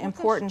think the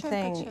important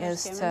thing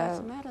is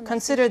to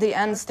consider the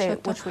end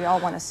state which we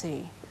all want to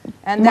see.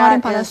 And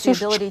that is the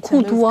ability to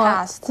move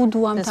past this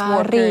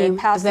warfare,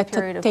 past the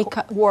period of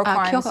war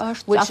crimes,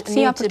 which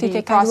need to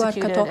be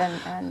prosecuted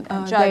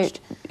and judged,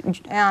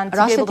 and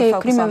to be able to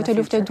focus on the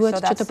future. So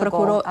that's the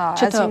goal.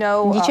 As you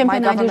know, my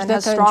government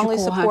has strongly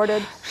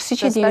supported the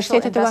Special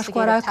Investigative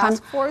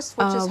Task Force,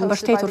 which is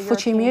hosted by the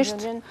European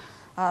Union.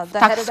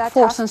 task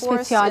force-ën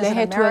speciale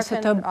hetuese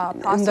të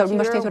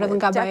mbështetur edhe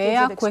nga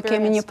BE-ja, ku e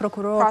kemi një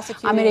prokuror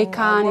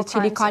amerikan i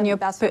cili ka një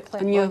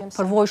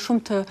përvojë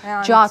shumë të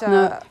gjatë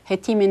në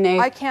hetimin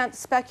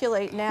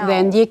dhe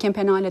ndjekjen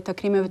penale të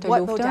krimeve të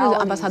luftës,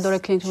 ambasadore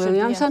Clinton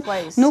Williamson.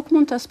 Nuk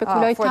mund të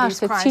spekuloj tash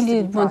se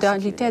cili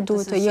modalitet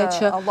duhet të jetë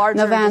që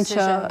në vend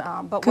që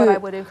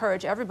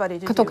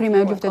këto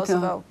krime luftës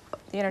të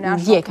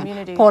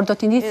ndjeken, por do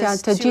t'indicja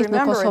të gjithë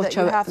në Kosovë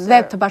që dhe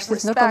të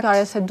bashkësisë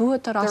ndërkombëtare se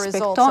duhet të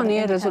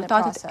respektoni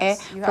rezultatet e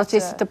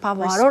procesit të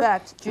pavarur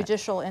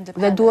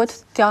dhe duhet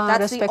të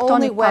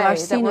respektoni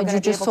pavarësinë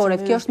gjyqësore.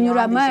 Kjo është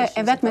mënyra më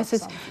e vetme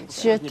se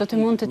që do të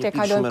mund të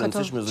kalojmë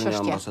këto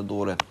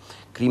çështje.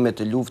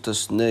 Krimet e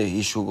luftës në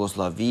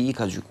Jugosllavi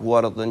ka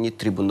gjykuar edhe një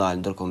tribunal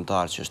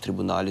ndërkombëtar, që është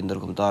Tribunali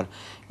Ndërkombëtar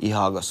i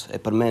Hagës. E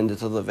përmendet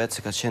edhe vetë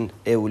se ka qenë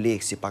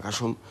EULEX-i, pak a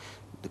shumë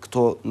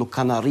këto nuk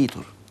kanë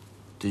arritur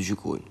të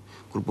gjykojnë.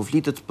 Kur po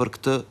flitet për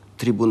këtë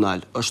tribunal,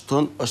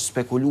 është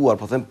spekuluar,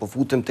 po them, po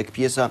futem tek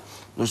pjesa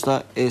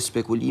ndoshta e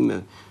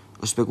spekulimeve.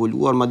 Është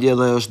spekuluar, madje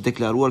edhe është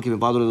deklaruar, kemi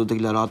patur edhe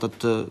deklaratat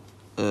të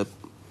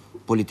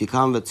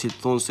politikanëve të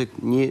cilët thonë se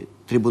një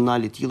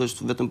tribunal i tillë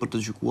është vetëm për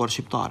të gjykuar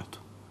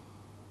shqiptarët.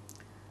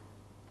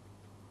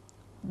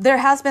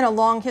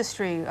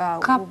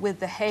 Ka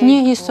një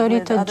histori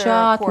të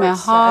gjatë me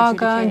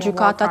Hagën,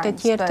 gjykatat e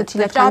tjerë të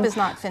cilat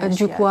kanë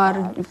gjykuar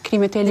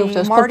krimet e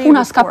luftës, por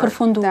puna s'ka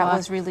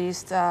përfunduar.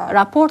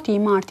 Raporti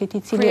i martit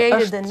i cili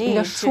është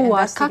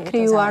lëshuar ka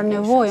krijuar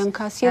nevojën,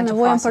 ka sjellë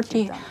nevojën për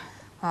të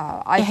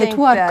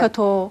hetuar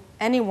këto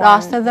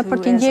raste dhe për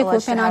t'i ndjekur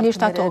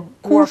penalisht ato.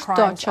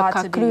 Kushto që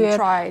ka kryer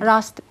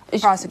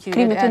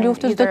krimet e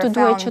luftës do të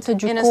duhet që të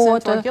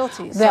gjykohet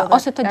dhe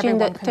ose të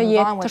gjendet të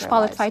jetë të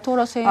shpallet fajtor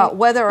ose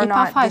i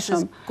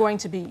pafajshëm.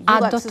 A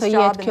do të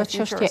jetë kjo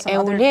çështje e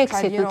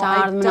EULEX-it në të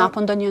ardhmen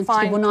apo ndonjë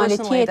tribunali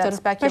tjetër?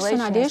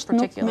 Personalisht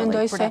nuk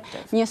mendoj se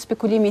një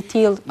spekulim i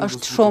tillë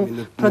është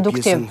shumë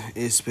produktiv.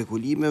 E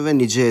spekulimeve,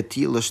 një gjë e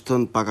tillë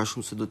është pak a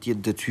shumë se do të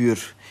jetë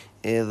detyrë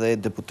edhe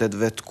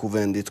deputetëve të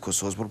Kuvendit të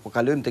Kosovës. Por po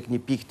kalojmë tek një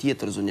pikë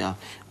tjetër, zonja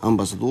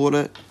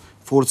ambasadore.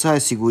 Forca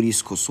e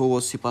Sigurisë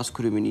Kosovës, sipas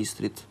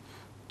kryeministrit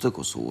të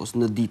Kosovës,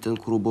 në ditën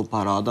kur u bë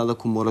parada dhe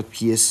ku morët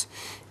pjesë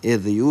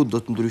edhe ju, do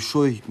të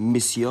ndryshoj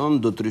mision,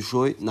 do të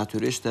ndryshoj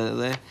natyrisht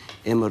edhe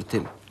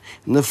emërtim.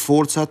 Në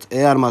forcat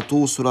e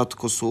armatosura të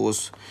Kosovës,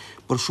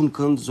 për shumë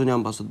kënd, zonja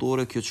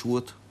ambasadore, kjo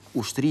quhet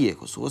ushtria e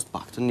Kosovës, të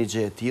paktën një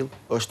gjë e tillë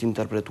është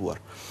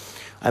interpretuar.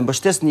 A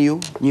mbështesni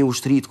ju një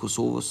ushtri të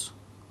Kosovës,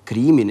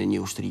 krijimin e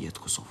një ushtrie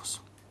të Kosovës?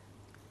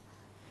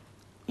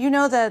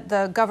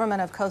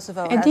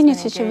 E dini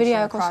se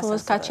qeveria e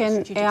Kosovës ka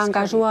qenë e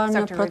angazhuar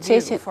në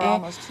procesin e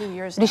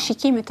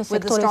rishikimit të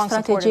sektorit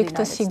strategjik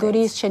të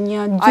sigurisë që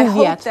 2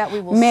 vjet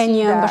me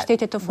një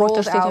mbështetje të fortë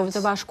të Shteteve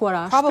të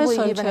Bashkuara.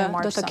 Shpresoj që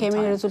do të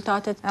kemi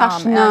rezultatet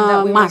tash në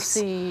mars.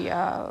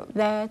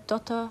 Dhe do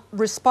të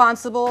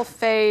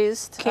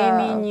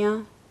kemi një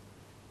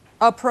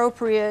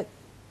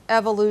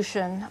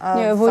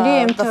një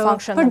evoluim të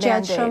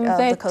përgjithshëm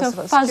dhe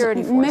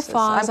me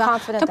faza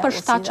të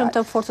përshtatshëm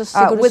të forcës së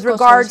sigurisë të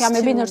Kosovës. Jam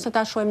e bindur se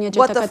ta shohim një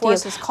gjë të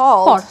tillë.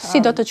 Por, si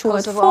do të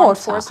quhet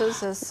forca?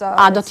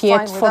 A do të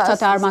jetë forcat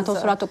e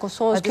armatosura të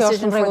Kosovës? Kjo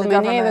është në rregull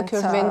me neve,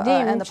 kjo është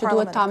vendim që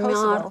duhet ta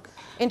marrë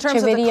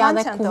qeveria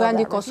dhe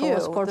kuvendi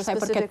Kosovës, por sa i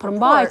përket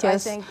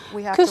përmbajtjes,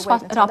 ky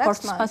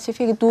raport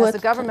specifik duhet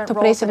të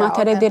presim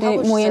atëherë deri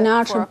muajin e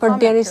ardhshëm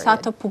përderisa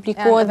të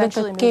publikohet dhe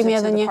të kemi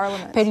edhe një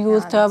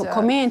periudhë të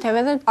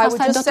komenteve dhe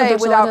pastaj do të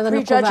dëgjohet edhe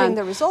në kuvend.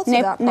 Ne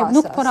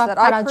nuk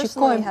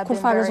paragjykojmë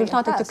kur fa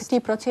rezultatet të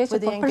këtij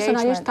procesi, por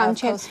personalisht kam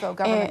qenë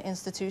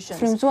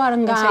frymzuar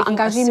nga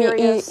angazhimi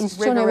i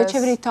institucioneve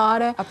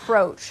qeveritare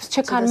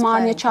që kanë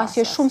marrë një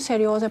qasje shumë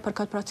serioze për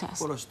këtë proces.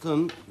 Por është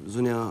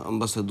zonja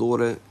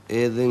ambasadore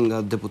edhe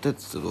nga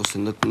deputetët ose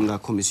nga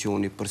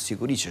Komisioni për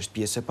Siguri, që është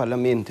pjesë e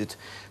Parlamentit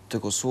të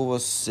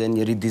Kosovës, se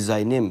një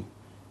ridizajnim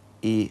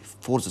i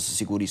forcës së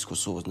sigurisë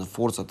Kosovës në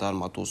forcat e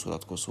armatosura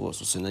të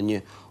Kosovës ose në një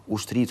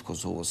ushtri të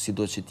Kosovës,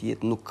 sido që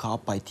t'jetë, nuk ka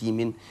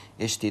pajtimin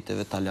e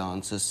shteteve të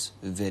Aleancës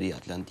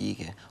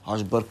Veriatlantike. A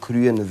është bërë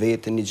krye në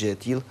vetë një gjë e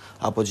tillë,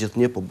 apo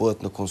gjithnjë po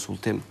bëhet në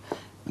konsultim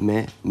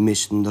me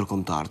miqtë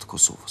ndërkombëtar të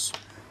Kosovës?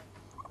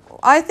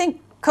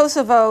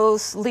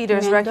 Kosovo's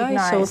leaders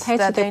recognize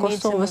that they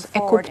need to move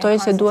forward in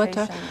consultation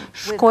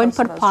shkojnë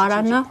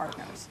përpara në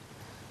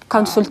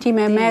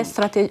konsultime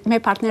me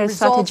partnerët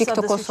strategjik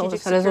të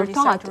Kosovës.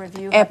 Rezultat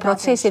e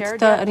procesit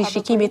të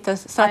rishikimit të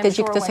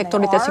strategjik të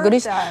sektorit të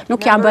sigurisë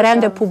nuk janë bërë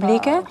ende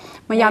publike,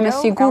 më jam e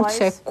sigurt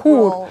se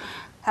kur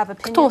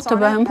këto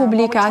të bëhen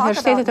publike,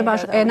 atëherë shtetet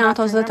e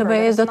NATO-s dhe të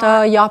BE-s do të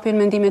japin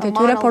mendimet e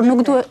tyre, por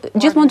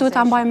gjithmonë duhet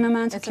ta mbajmë në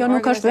mend se kjo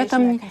nuk është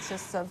vetëm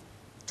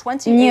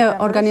një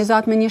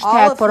organizat me një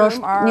shtet, por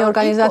është një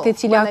organizat e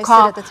cila ka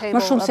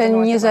më shumë se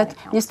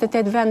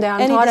 28 vende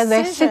anëtare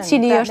dhe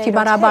secili është i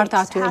barabartë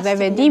aty dhe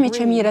vendimi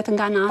që mirret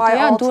nga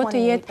NATO-ja duhet të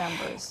jetë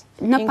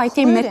në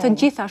pajtim me të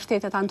gjitha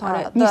shtetet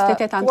anëtare,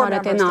 28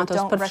 anëtaret e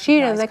NATO-s,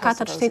 përfshirë edhe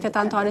 4 shtetet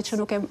anëtare që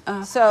nuk e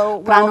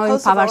pranojnë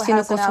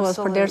pavarësinë e Kosovës,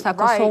 përderisa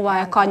Kosova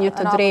e ka një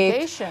të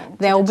drejtë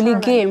dhe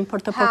obligim për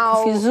të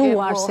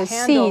përkufizuar se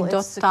si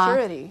do ta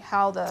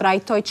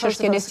trajtojë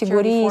çështjen e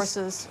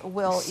sigurisë,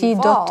 si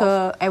do të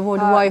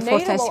evoluojë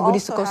forca e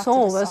sigurisë së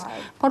Kosovës,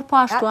 por po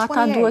ashtu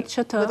ata duhet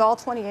që të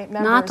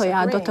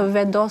NATO-ja do të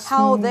vendosë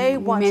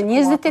me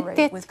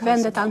 28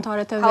 vendet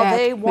anëtare të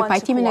vet, me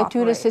pajtimin e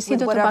tyre se si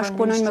do të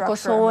bashkëpunojnë me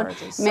Kosovën,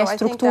 me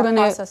strukturën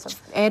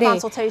e re.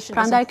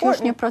 Prandaj kjo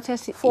është një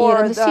proces i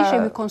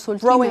rëndësishëm i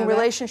konsultimeve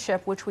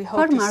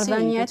për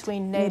marrëdhëniet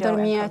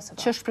ndërmjet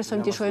që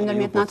shpresojmë të shohim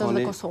ndërmjet NATO-s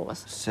dhe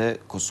Kosovës. Se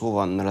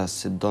Kosova në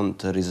rast se don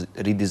të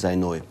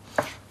ridizajnojë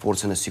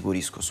forcën e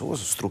sigurisë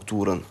Kosovës,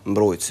 strukturën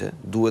mbrojtëse,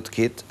 duhet të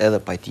ketë edhe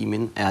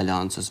pajtimin e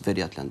aleancës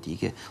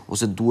veriatlantike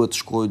ose duhet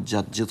të shkojë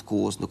gjatë gjithë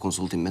kohës në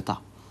konsultim me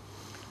ta.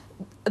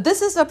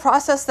 This is a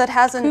process that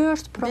hasn't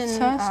been,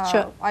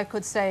 I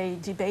could say,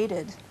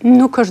 debated.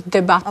 Nuk është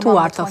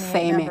debatuar të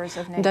themi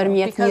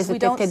ndërmjet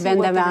 28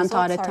 vendeve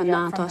anëtare të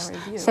NATO-s,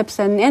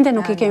 sepse ende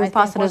nuk I kemi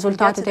pas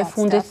rezultatet e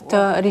fundit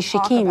të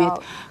rishikimit.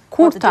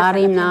 Kur të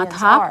arrim në atë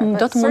hap,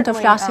 do të mund të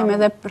flasim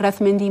edhe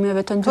rreth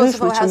mendimeve të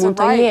ndryshme që mund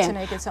të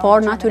jenë,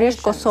 por natyrisht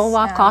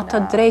Kosova ka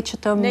të drejtë që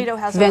të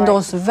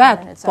vendos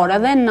vetë, por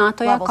edhe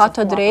NATO-ja ka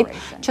të drejtë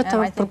që të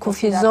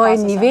përkufizojë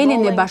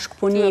nivelin e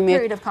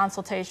bashkëpunimit.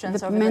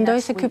 Mendoj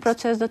se ky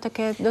proces do të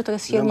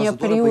sjellë një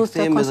periudhë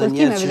të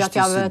konsultimeve gjatë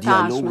javëve të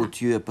ardhshme. Dialogu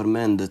ty e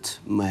përmendet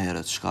më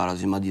herët,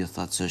 Shkarazi madje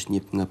thatë se është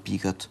një nga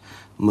pikat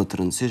më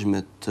të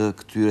rëndësishme të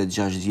këtyre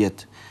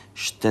 60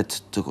 shtet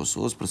të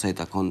Kosovës përsa I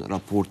takon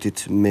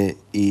raportit me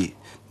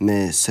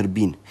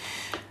Serbinë.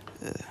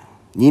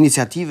 Një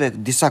iniciative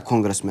disa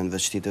kongresmenëve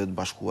të Shteteve të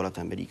Bashkuara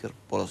të Amerikës,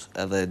 por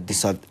edhe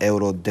disa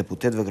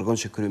eurodeputetëve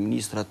kërkon që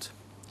kryeministrat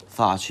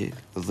Thaçi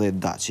dhe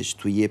Dačić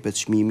t'u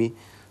jepet çmimi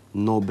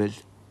Nobel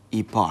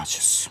I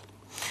paqes.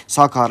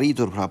 Sa ka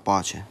arritur pra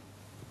paqe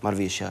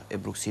marrëveshja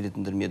e Brukselit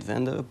ndërmjet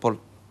vendeve, por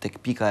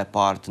tek pika e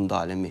parë të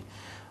ndalemi.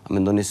 A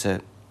mendoni se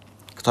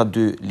këta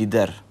dy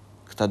lider,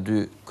 këta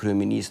dy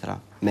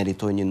kryeministra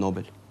meritojnë një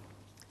Nobel?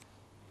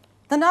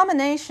 The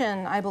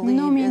nomination, I believe,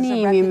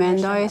 Nominimi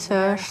mendoj se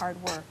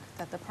është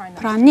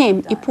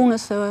pranim I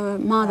punës së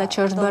madhe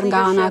që është bërë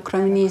nga ana e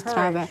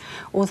kryeministrave,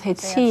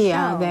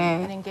 udhëheqësia dhe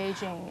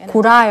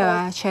kuraja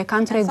që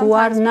kanë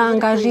treguar në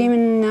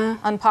angazhimin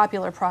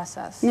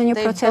në një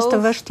proces të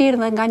vështirë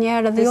dhe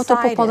nganjëherë edhe jo të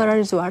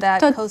popularizuar.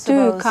 Të dy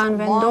kanë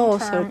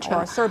vendosur që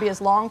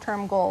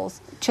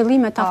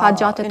qëllimet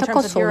afatgjate të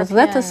Kosovës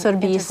dhe të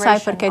Serbisë sa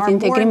I përket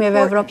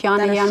integrimeve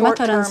evropiane janë më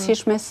të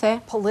rëndësishme se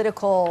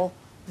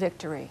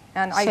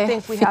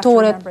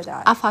fitoret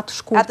afat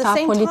shkurta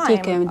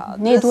politike.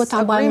 Ne duhet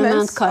ta mbajmë në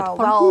mend këtë,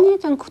 por në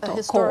njëjtën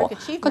kohë,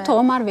 këto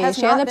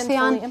marrëveshje edhe pse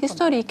janë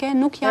historike,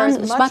 nuk janë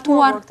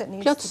zbatuar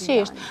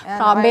plotësisht.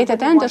 Pra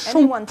mbetet ende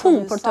shumë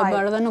punë për të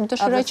bërë dhe nuk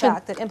dëshiroj që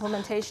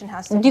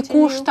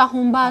dikush ta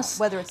humbas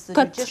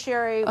këtë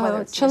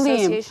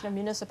qëllim.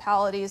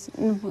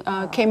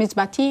 Kemi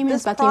zbatimin e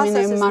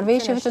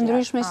marrëveshjeve të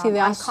ndryshme si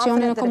dhe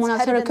asociacionin e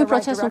komunatëve. Ky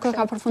proces nuk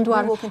ka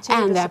përfunduar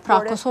ende.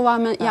 Pra Kosova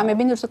jam e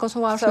bindur se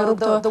Kosova është në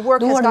rrugë të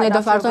duhur, ne do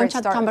vazhdojmë që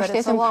ta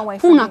mbështesim.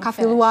 Puna ka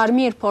filluar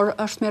mirë, por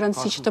është me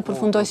rëndësi që të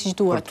përfundojë siç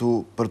duhet.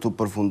 Për të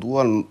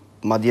përfunduar,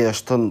 madje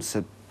është thënë se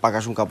pak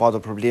a shumë ka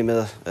patur probleme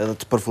edhe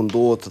të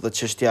përfundohet dhe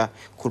çështja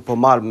kur po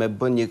marr me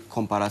bën një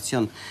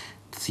komparacion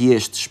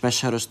thjesht,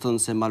 shpeshherë është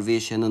thënë se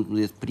marrëveshja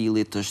 19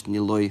 prillit është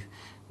një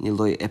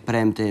lloj e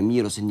premte e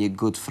mirë ose një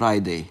Good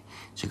Friday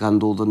që ka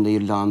ndodhur në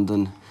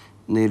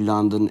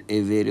Irlandën e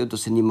Veriut,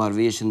 ose një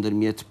marrëveshje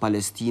ndërmjet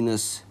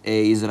Palestinës e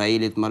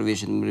Izraelit,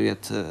 marrëveshje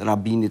ndërmjet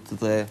Rabinit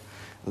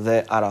dhe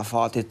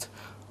Arafatit.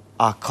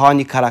 A ka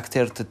një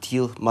karakter të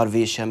tillë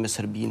marrëveshja me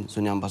Serbinë,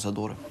 zonja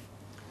ambasadore?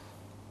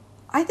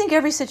 I think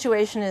every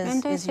situation is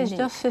unique. Mendoj se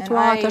çdo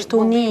situatë është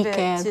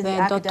unike dhe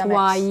do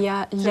t'ua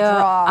lë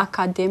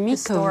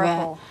akademikëve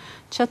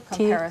që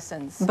ti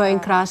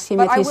bëjnë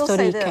krahasimet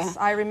historike.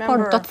 Por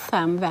do të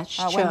them veç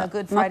që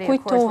më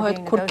kujtohet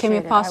kur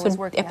kemi pasur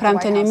e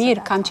premten e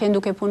mirë, kam qenë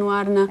duke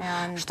punuar në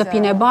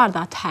shtëpinë e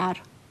bardhë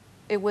atëherë.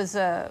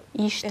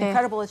 Ishte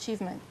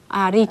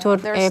arritur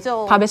e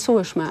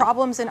pabesueshme.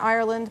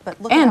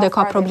 Ende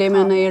ka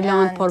probleme në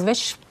Irlandë, por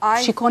veç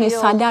shikoni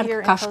sa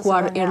larg ka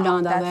shkuar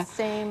Irlanda dhe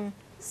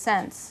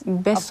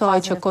besoj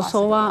që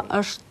Kosova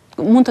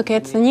mund të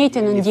ketë të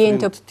njëjtën ndjenjë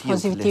të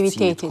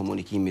pozitivitetit.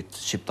 Komunikimit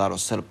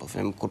shqiptaro-serb,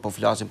 kur po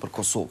flasim për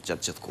Kosovë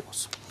gjatë gjithë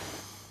kohës.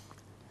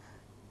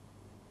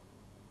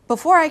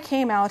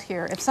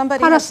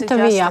 Para se të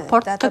vija, po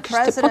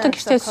të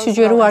kishte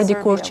sugjeruar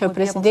dikur që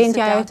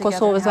presidentja e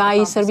Kosovës dhe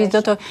ai I Serbisë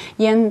do të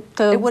jenë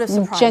të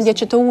gjendje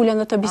që të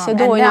ulen dhe të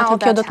bisedojnë, atë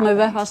kjo do të më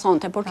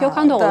befasonte, por kjo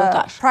ka ndodhur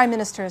tash.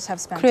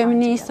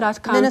 Kryeministrat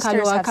kanë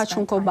kaluar kaq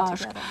shumë kohë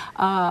bashkë.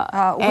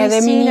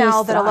 Edhe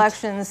ministrat.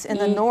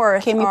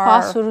 Kemi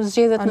pasur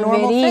zgjedhjet në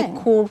veri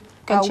kur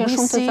kanë qenë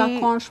shumë të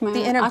zakonshme,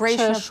 atë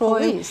që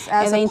shohim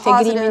edhe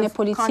integrimin e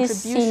policisë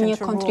si një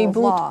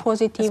kontribut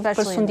pozitiv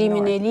për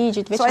sundimin e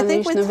ligjit,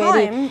 veçanërisht në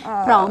veri.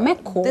 Pra, me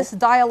kohë,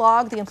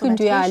 ky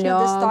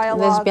dialog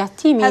dhe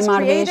zbjatimi i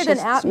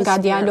marrëveshjes nga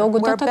dialogu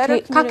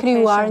ka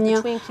krijuar një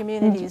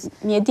mjedis,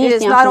 një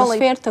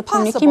atmosferë të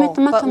komunikimit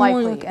më të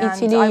mundshëm, i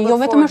cili jo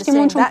vetëm është i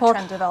mundshëm, por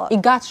i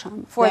gatshëm.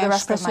 Dhe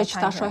shpresoj që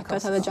ta shohim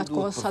këtë edhe gjatë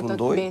kohës sa të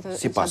mbetet.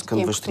 Sipas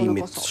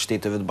këndvështrimit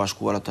Shteteve të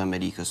Bashkuara të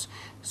Amerikës,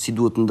 si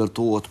duhet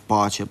ndërtohet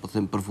paqe, po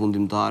them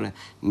përfundimtare,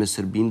 me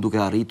Serbinë duke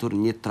arritur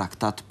një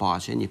traktat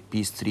paqe, një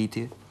peace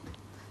treaty?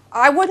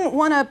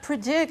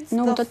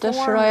 Nuk do të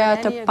dëshiroja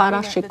të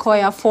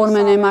parashikoja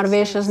formën e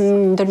marrëveshjes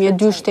ndërmjet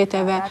dy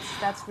shteteve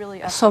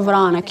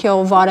sovrane. Kjo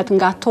varet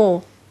nga to.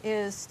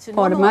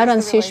 Por më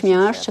rëndësishme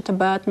është që të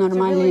bëhet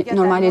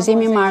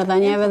normalizimi i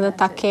marrëdhënieve dhe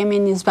ta kemi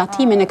një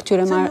zbatimin e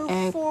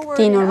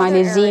këtij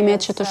normalizimi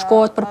që të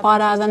shkohet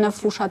përpara edhe në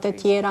fushat e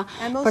tjera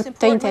për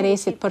të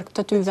interesit për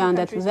të dy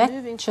vendet dhe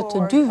që të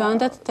dy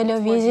vendet të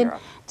lëvizin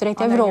drejt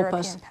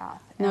Evropës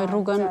në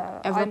rrugën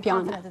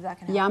evropiane.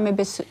 Jam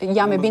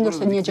e bindur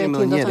se një gjë e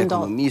tillë do të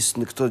ndodhë.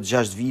 Në këto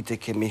 6 vite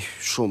kemi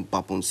shumë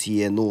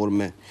papunësi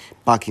enorme,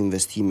 pak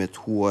investimet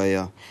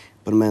huaja,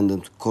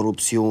 përmendëm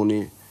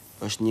korrupsioni,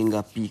 është një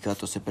nga pikat,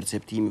 ose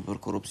perceptimi për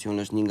korrupsion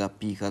është një nga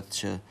pikat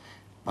që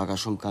pak a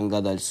shumë ka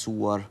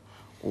ngadalësuar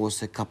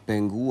ose ka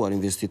penguar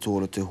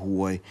investitorët e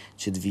huaj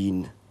që të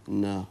vinë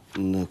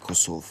në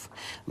Kosovë.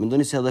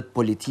 Mendoni se edhe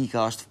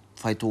politika është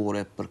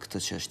fajtore për këtë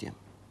çështje?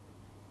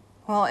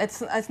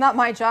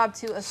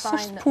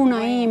 S'është puna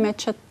ime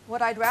që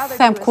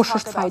them kush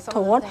është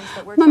fajtor,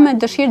 me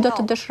dëshirë do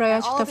të dëshiroja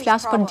që të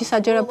flas për disa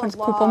gjëra për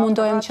ku po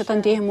mundohem që të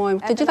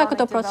ndihmojmë. Të gjitha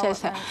këto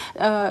procese,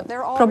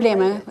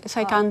 probleme, sa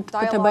i kanë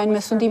të bëjnë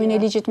me sundimin e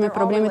ligjit, me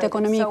problemet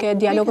ekonomike,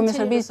 dialogu me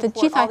Serbisë, të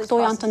gjitha këto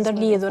janë të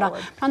ndërlidhura.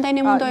 Prandaj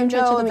ne mundohem që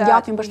të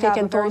japim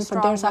mbështetjen tonë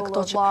përderisa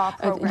këto që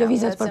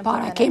lëvizet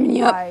përpara. Kemi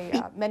një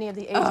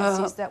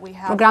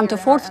program të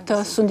fortë të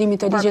sundimit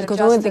të ligjit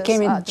Kosovës dhe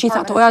kemi gjitha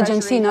ato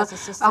agjenci në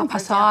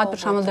ambasadë, për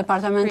shembull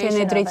Departamentin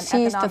e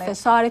Drejtësisë të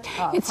Thesarit,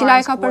 cila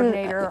e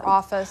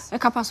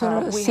ka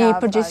pasur si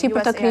përgjegjësi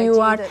për të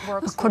krijuar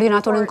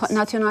koordinatorin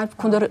nacional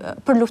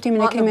për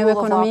luftimin e krimeve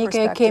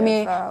ekonomike. Kemi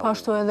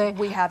ashtu edhe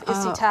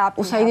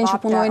USAID-in që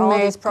punojnë me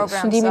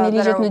sundimin e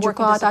ligjit në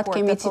gjykatat,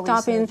 kemi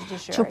CITAP-in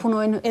që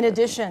punojnë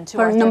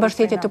në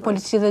mbështetje të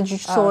policisë dhe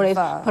gjyqësorit,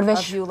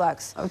 përveç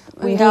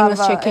ndihmës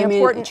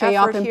që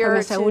japim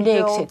përmes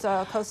EULEX-it.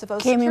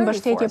 Kemi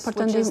mbështetje për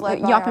të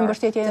japim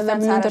mbështetje edhe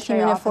në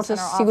ndërtimin e forcës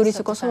së sigurisë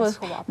së Kosovës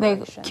dhe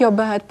kjo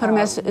bëhet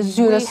përmes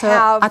zyrës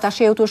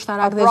atasheut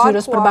ushtarak dhe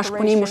zyrës për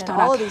bashkëpunim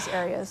ushtarak.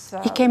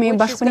 I kemi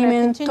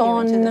bashkëpunimin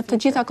tonë në të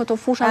gjitha këto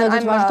fusha dhe do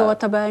të vazhdohet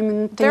të bëjmë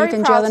të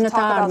njëjtën gjë edhe në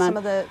të ardhmen.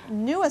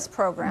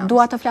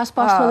 Dua të flas po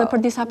ashtu edhe për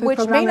disa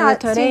programeve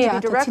të reja,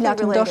 të cilat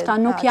ndoshta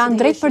nuk janë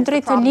drejt për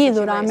drejt të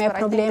lidhura me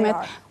problemet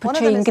për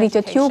që i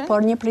ngritet ju, por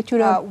një prej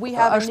tyre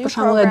është për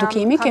shembull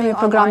edukimi. Kemi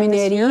programin e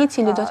ri, i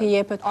cili do të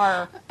jepet,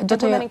 do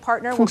të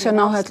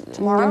funksionohet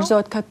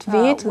realizohet këtë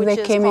vit dhe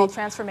kemi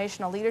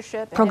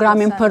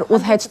programin për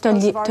udhëheq të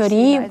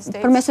ri,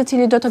 përmes të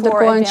cilit do të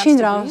dërgohen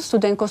qindra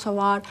student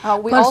kosovar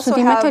për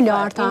studime të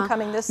larta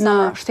në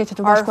Shtetet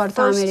e Bashkuara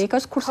të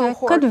Amerikës, kurse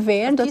këtë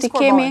verë do të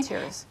kemi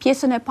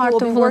pjesën e parë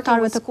të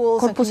vullnetarëve të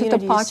korpusit të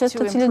paqes,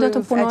 të cilët do të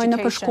punojnë në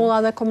shkolla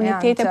dhe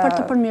komunitete për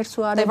të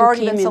përmirësuar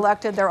edukimin.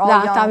 Dhe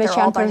atave që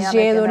janë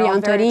përzgjedhur,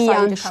 janë të ri,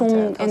 janë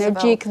shumë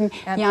energjik,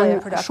 janë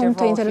shumë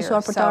të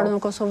interesuar për të ardhur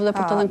në Kosovë dhe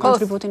për të dhënë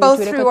kontributin e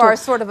tyre këtu.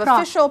 Pra,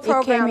 i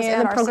kemi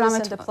edhe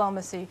programet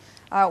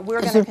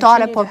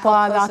zyrtare, por po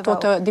edhe ato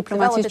të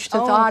diplomacisë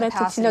qytetare,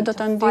 të cilët do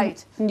të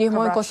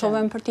ndihmojnë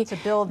Kosovën për të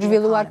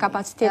zhvilluar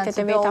kapacitetet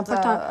e veta për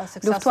të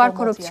luftuar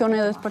korrupsionin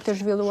dhe për të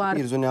zhvilluar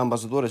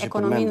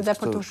ekonominë dhe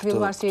për të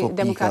zhvilluar si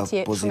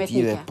demokracie shumë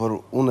etnike. Por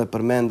unë e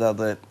përmenda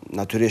dhe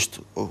natyrisht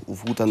u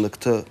futa në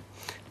këtë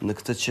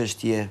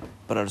çështje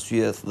për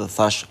arsye dhe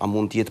thash a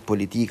mund të jetë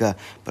politika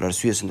për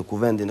arsye se në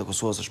kuvendin e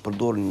Kosovës është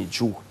përdorur një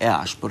gjuhë e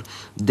ashpër,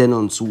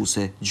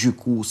 denoncuese,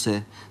 gjykuese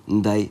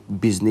ndaj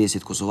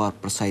biznesit kosovar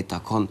për sa i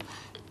takon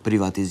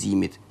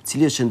privatizimit.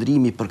 Cili është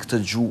qëndrimi për këtë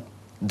gjuhë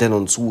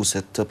denoncuese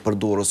të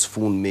përdorës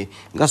fundmi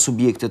nga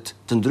subjektet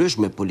të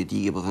ndryshme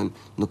politike, po them,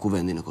 në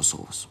kuvendin e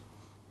Kosovës?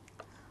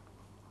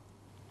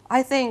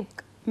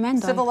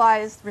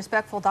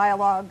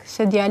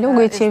 Se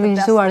dialogu i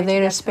civilizuar dhe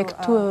i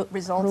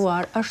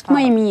respektuar është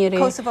më i miri,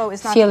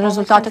 sjell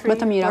rezultatet më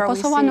të mira.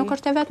 Kosova nuk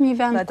është vetëm një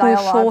vend ku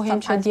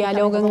shohim që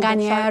dialogu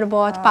nganjëherë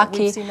bëhet pak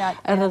i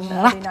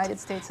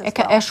rrakt.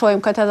 E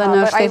shohim këtë edhe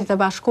në Shtetet e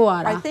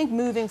Bashkuara.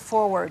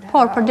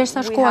 Por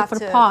përderisa shkohet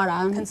përpara,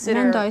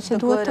 mendoj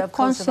se duhet të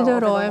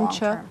konsiderojmë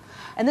që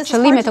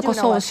qëllimet e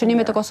Kosovës,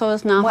 shënimet e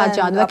Kosovës në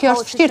Ahagjatë. Dhe kjo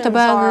është vështirë të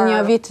bëhet në një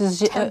vit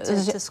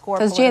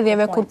të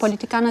zgjedhjeve kur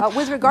politikanët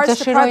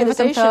dëshirojnë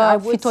vetëm të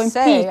fitojnë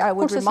pikë,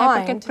 kurse sa i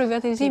përket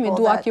privatizimit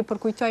dua t'ju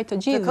përkujtoj të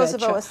gjithëve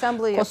që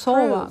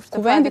Kosova,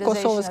 kuvendi i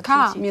Kosovës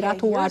ka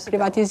miratuar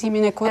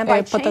privatizimin e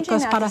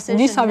PTK-s para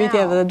disa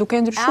viteve dhe duke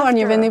ndryshuar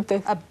një vendim të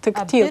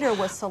këtillë,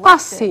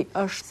 pasi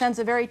është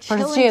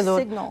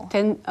përzgjedhur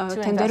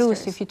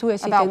tenderuesi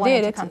fituesi i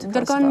tenderit,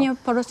 dërgon një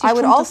porosi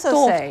shumë të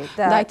ftohtë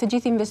ndaj të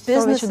gjithë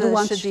investitorëve që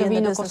duan të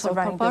shkëvinë në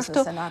Kosovë. Por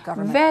ashtu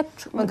vetë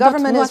do të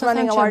dua të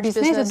them që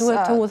bizneset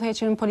duhet të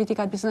udhëheqin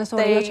politikat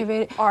biznesore,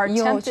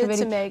 jo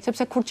qeveri,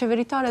 sepse kur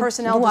qeveritarët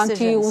duan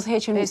të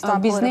udhëheqin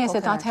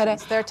bizneset, atëherë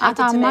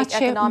ata që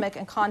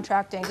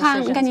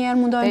kanë nganjëherë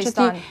mundohen që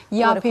t'i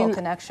japin, që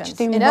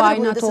t'i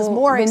mbajnë ato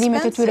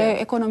vendimet e tyre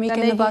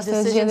ekonomike në bazë të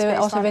zgjedhjeve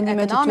ose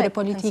vendimet e tyre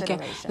politike.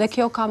 Dhe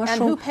kjo ka më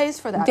shumë,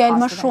 del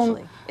më shumë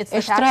e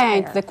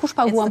shtrenjtë dhe kush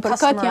paguan për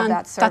këtë janë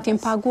tatim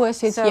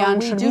paguesit,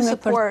 janë shërbimet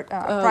për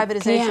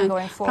klient.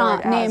 Pra,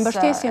 ne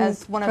mbështesim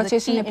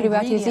procesin e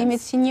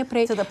privatizimit si një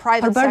prej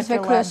përbërësve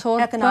kryesor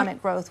për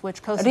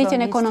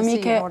rritjen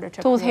ekonomike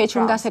të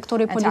udhëhequr nga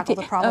sektori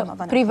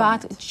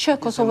privat që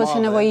Kosovës i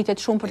nevojitet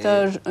shumë për të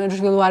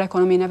zhvilluar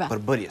ekonominë e vet.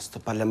 Përbërjes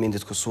të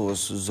Parlamentit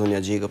Kosovës, zonja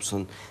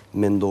Jacobson,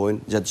 mendojnë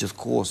gjatë gjithë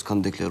kohës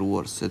kanë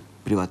deklaruar se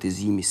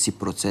privatizimi si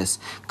proces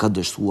ka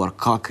dështuar,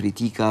 ka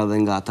kritika edhe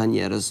nga ata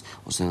njerëz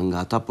ose nga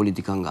ata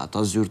politika, nga ata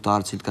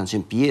zyrtarë që kanë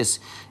qenë pjesë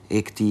e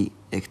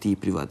këtij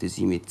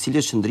privatizimit. Cili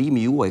është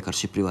qëndrimi juaj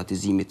karshi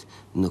privatizimit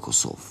në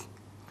Kosovë?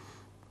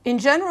 In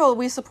general,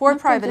 we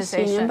support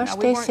privatization.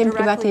 Mbështesim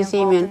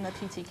privatizimin.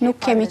 Nuk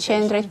kemi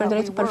qenë drejt për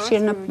drejt të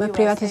përfshirë në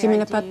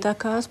privatizimin e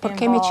PTK-s, por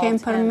kemi qenë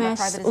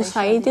përmes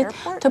USAID-it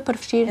të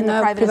përfshirë në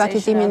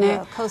privatizimin e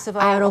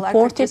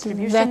aeroportit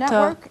dhe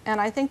të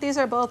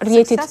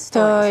rrjetit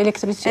të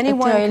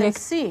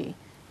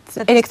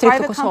elektrik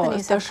të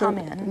Kosovës.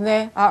 Dhe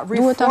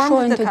duhet të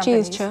shohin të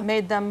gjithë që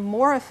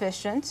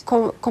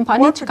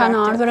kompanitë që kanë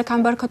ardhur e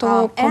kanë bërë këto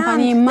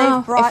kompani më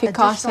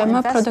efikase, më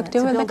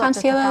produktive dhe kanë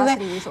sjellë edhe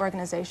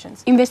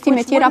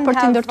investime tjera për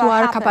të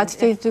ndërtuar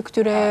kapacitetin të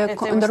këtyre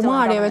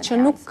ndërmarrjeve që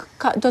nuk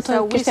do të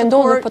kishte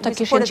ndodhur po të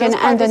kishin qenë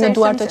ende në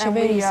duart të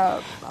qeverisë.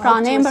 Pra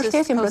ne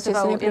mbështesim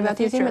procesin e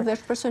privatizimit dhe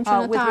shpresojmë që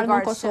në të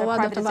ardhmen Kosova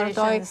do të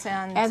vazhdojë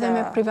edhe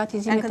me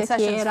privatizimet e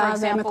tjera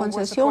dhe me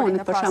koncesionet,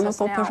 për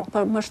shembull, po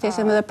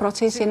mbështesim edhe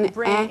procesin e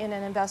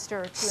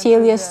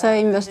sjelljes së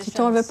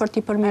investitorëve për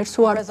t'i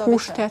përmirësuar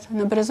kushtet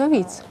në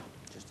Brezovicë.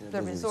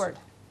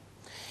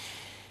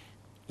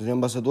 Zonja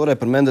ambasadore,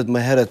 përmendet më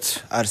herët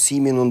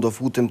arsimin, unë do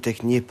futem tek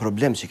një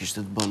problem që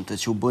kishte të bënte,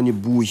 që u bë një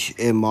bujë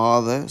e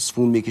madhe,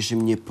 sfundmi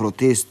kishim një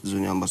protest,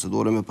 zonja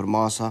ambasadore, me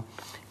përmasa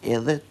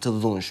edhe të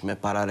dhunshme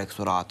para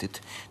rektoratit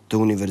të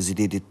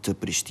Universitetit të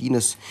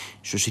Prishtinës,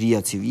 shoqëria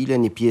civile,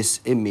 një pjesë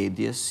e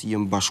medjes,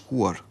 jam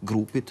bashkuar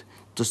grupit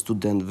të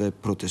studentëve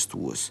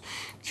protestues.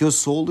 Kjo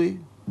solli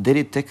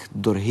deri tek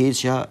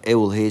dorëheqja e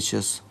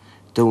udhëheqjes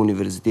të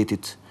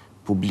Universitetit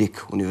Publik,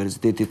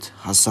 Universitetit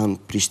Hasan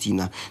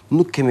Prishtina.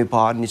 Nuk kemi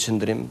parë një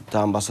qëndrim të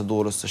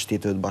ambasadorës së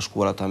Shteteve të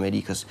Bashkuara të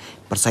Amerikës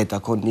për sa i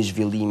takon një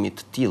zhvillimi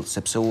të tillë,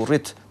 sepse u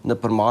rrit në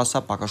përmasa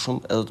pak a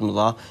shumë edhe të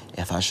mëdha, e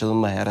thash edhe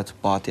më herët,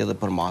 pati edhe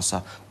përmasa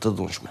të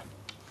dhunshme.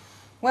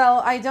 Nuk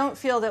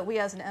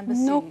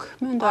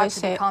mendoj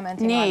se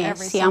ne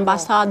si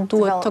ambasadë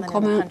duhet të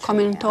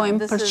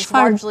komentojmë për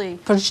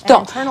çdo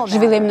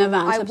zhvillim në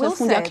vend, sepse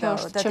fundja kjo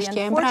është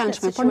çështje e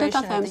brendshme, por do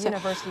ta them se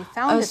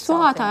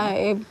situata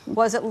e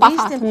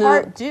pafatme në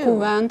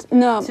kuvend,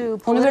 në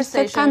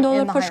universitet ka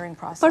ndodhur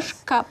për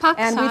pak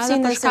sa edhe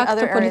për shkak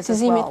të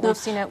politizimit në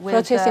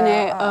procesin e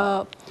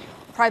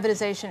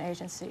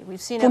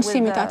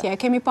punësimit atje.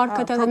 Kemi parë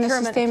këtë edhe në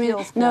sistemin,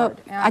 në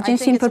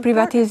agjencinë për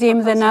privatizim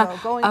dhe në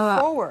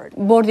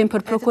bordin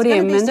për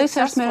prokurim. Mendoj se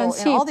është me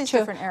rëndësi që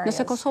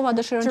nëse Kosova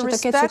dëshiron që të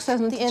ketë sukses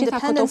në të gjitha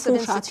këto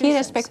fusha, ti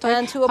respektoj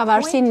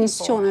pavarësinë e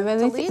institucioneve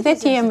dhe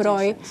ti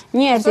emëroj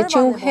njerëzit që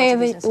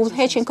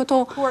udhëheqin këto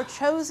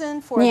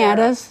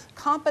njerëz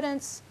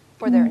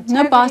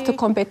në bazë të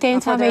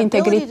kompetencave,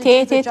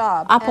 integritetit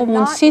apo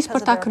mundësisë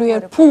për ta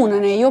kryer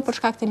punën e jo për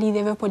shkak të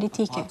lidhjeve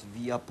politike.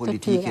 Via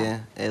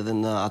politike edhe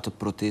në atë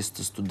protestë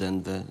të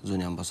studentëve,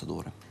 zonja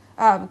ambasadore.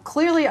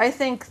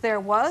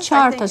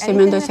 Qartë si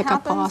mendoj se ka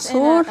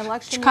pasur,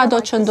 çka do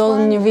që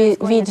ndodhë një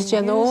vit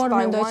zgjedhor,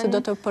 mendoj se do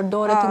të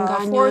përdoret nga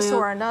një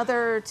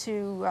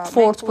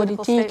forcë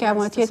politike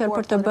apo tjetër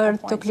për të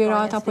bërë të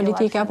klirata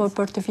politike apo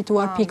për të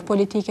fituar pikë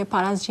politike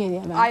para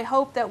zgjedhjeve.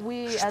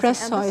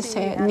 Shpresoj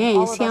se ne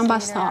si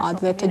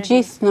ambasadë dhe të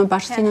gjithë në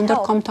bashkësinë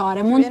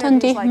ndërkombëtare mund të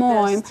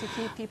ndihmojmë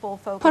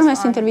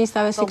përmes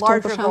intervistave si këtu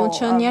për shembull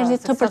që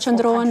njerëzit të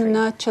përqendrohen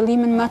në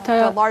qëllimin më të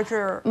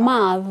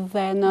madh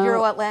dhe në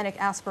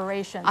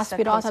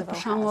aspiratat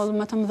për shembull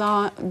më të mëdha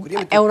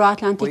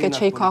euroatlantike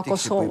që i ka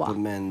Kosova.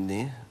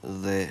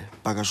 Dhe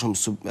pak a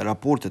shumë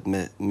raportet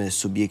me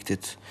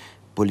subjektet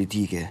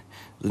politike.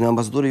 Zonja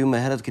ambasadore, ju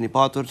me herët keni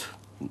patur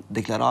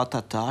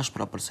deklarata të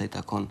ashpra për sa i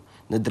takon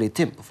në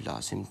drejtim po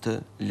flasim të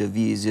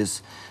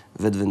lëvizjes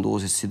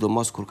vetëvendosjes,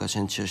 sidomos kur ka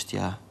qenë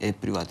çështja e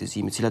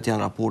privatizimit. Cilat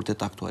janë raportet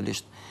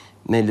aktualisht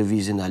me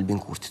lëvizjen e Albin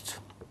Kurtit?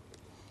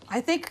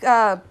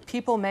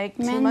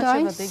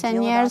 Mendoj se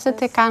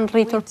njerëzit e kanë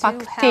rritur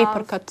pak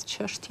tepër këtë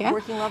çështje.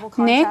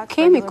 Ne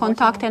kemi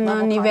kontakte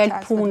në nivel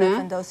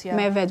pune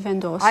me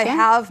vetëvendosje.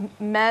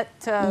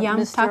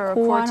 Jam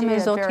takuar me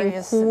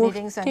zotin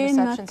Kurtin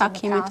në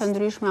takime të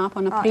ndryshme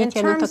apo në pritje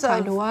në të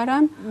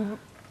kaluarën.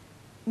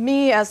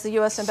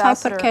 Sa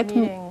përket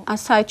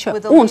asaj që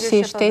unë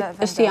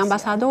si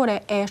ambasadore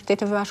e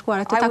Shteteve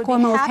Bashkuara të takuar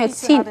me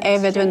udhëheqësinë e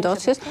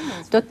vetëvendosjes,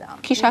 do të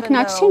kisha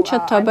kënaqësinë që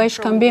të bëj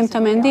shkëmbim të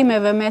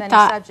mendimeve me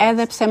ta,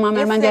 edhe pse më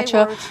merr mendja që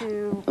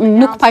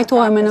nuk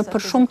pajtohemi në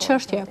për shumë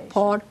çështje,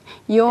 por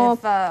jo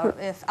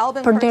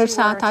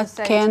përderisa ata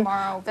kenë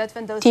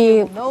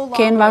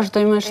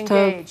vazhdimisht të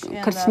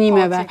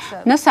kërcënimeve.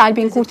 Nëse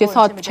Albin Kurti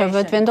thotë që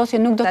vetëvendosja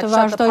nuk do të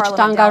vazhdojë që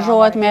të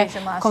angazhohet me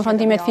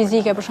konfrontimet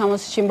fizike, për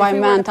shembull siç i mbajmë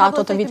mend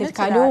ato të vitit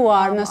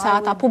kaluar, nëse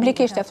ata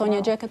publikisht e thonë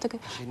një gjë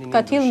të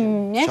tillë,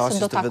 nesër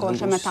do të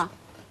takohesh me ta.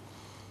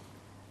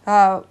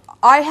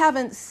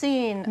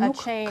 Nuk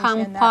kam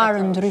parë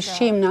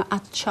ndryshim në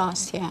atë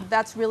qasje.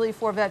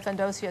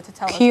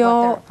 Kjo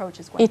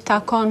i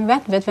takon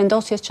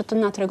vetëvendosjes që të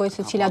na tregojë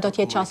se cila do të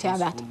jetë qasja e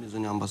vet.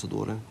 Zonja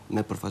ambasadore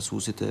me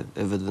përfaqësuesit e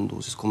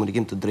vetëvendosjes,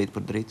 komunikim të drejtë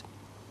për drejtë.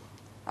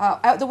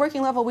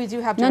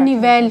 Në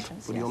nivel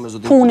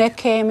pune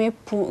kemi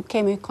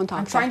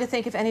kontakte.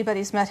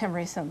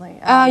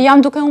 Jam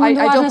duke u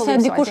menduar nëse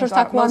dikush është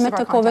takuar me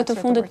të kohëve të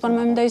fundit, por më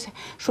mendoj se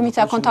shumica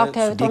e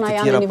kontakteve tona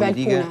janë në nivel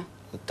pune.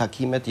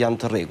 Takimet janë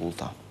të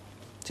rregullta.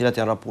 Cilat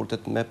janë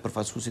raportet me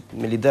përfaqësuesit,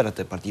 me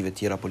liderët e partive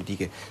tjera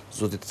politike,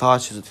 zotit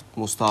Thaçi, zotit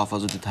Mustafa,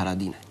 zotit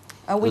Haradinaj?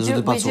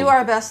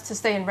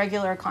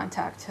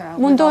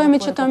 Mundohemi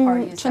që të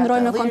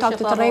qëndrojmë në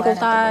kontakte të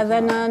rregullta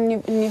edhe në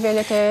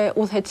nivelet e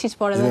udhëheqësisë,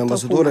 por edhe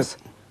të punës.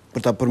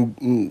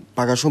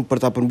 Pak a shumë për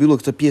ta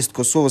përmbyllur këtë pjesë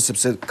të Kosovës,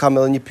 sepse kam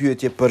edhe një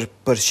pyetje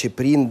për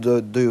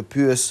Shqipërinë, do ju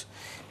pyes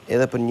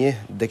edhe për një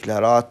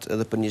deklaratë,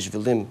 edhe për një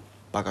zhvillim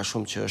pak a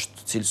shumë që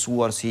është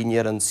cilësuar si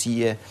një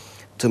rëndësie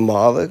të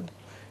madhe,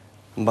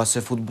 mbase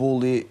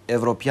futbolli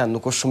evropian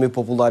nuk është shumë i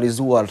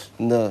popularizuar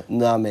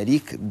në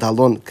Amerikë,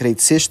 dallon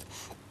krejtësisht,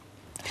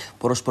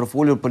 por është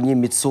përfolur për një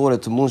miqësore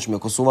të mundshme.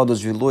 Kosova do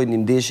zhvillojë një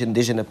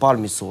ndeshjen e parë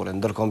miqësore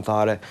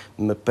ndërkombëtare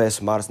më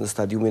 5 mars në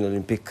stadiumin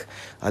olimpik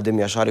Adem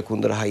Jashari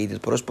kundër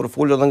Haitit, por është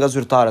përfolur edhe nga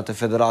zyrtarët e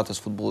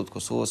Federatës Futbollit të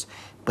Kosovës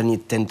për një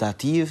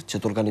tentativë që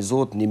të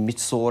organizohet një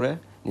miqësore,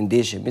 një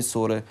ndeshje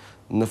miqësore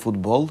në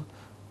futboll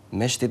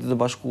me Shtetet e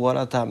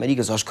Bashkuara të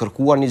Amerikës. Është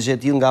kërkuar një gjë e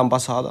tillë nga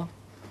ambasada?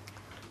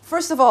 Si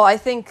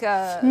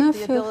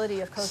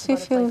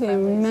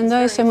fillim,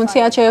 mendoj se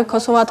mundësia që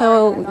Kosova të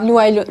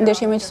luajë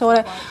ndeshje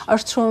miqësore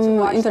është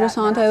shumë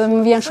interesante dhe më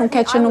vjen shumë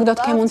keq që nuk do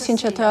të kem mundësinë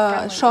që të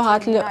shoh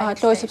atë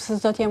lojë sepse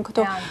s'do të jem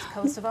këtu.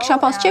 Kisha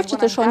pas qejf që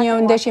të shoh një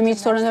ndeshje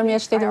miqësore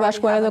ndërmjet Shtetit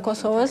Bashkuar dhe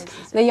Kosovës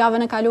dhe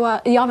javën e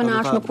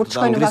ardhshme kur të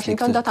shkoj në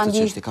Washington do ta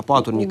ndiej. Ka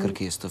patur një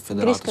kërkesë të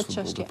Federatës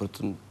Futbollit për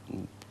të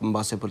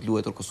mbase për të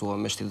luajtur Kosova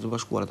me Shtetet e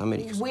Bashkuara të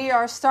Amerikës.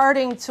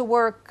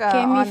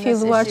 Kemi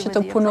filluar që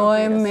të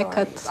punojmë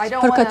për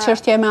këtë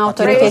çështje me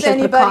autoritetet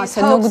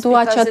përkatëse. Nuk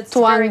dua që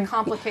tuan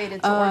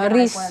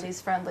rris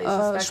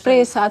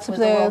shpresat,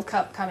 sepse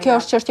kjo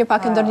është çështje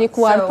pak e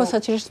ndërlikuar,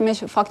 posaçërisht me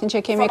faktin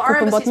që kemi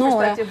kupën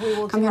botërore,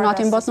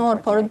 kampionatin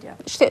botëror, por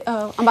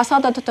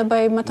ambasada do të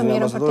bëjë më të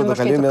mirën për të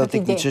mbështetur këtë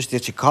ide. Një çështje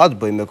që ka të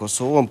bëjë me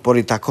Kosovën, por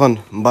i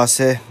takon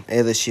mbase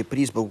edhe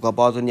Shqipërisë, por ku ka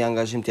patur një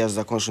angazhim të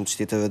jashtëzakonshëm të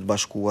Shteteve të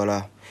Bashkuara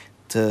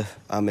të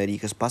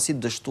Amerikës, pasi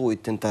dështoi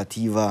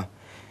tentativa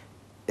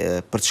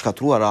për të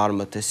shkatruar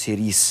armët e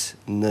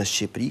Sirisë në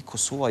Shqipëri,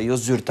 Kosova jo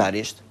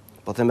zyrtarisht,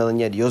 po them edhe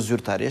njerë, jo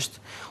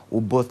zyrtarisht,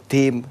 u bë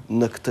temë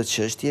në këtë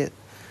çështje.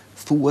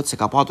 Thuhet se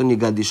ka patur një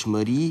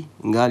gatishmëri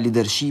nga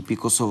lidershipi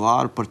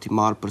kosovar për t'i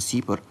marrë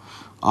përsipër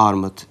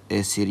armët e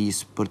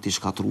Sirisë për t'i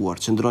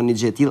shkatruar. Qëndron një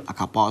gjë e tillë, a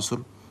ka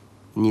pasur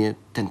një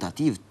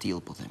tentativë të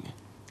tillë, po themi?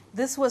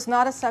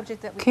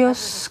 Kjo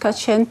s'ka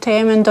qenë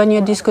temë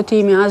ndonjë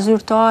diskutimi as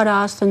zyrtare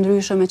as të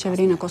ndryshme me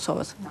qeverinë e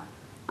Kosovës.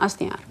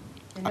 Asnjëherë.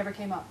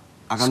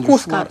 A ka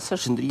ndryshuar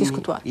qëndrimi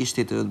i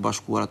Shteteve të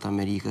Bashkuara të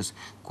Amerikës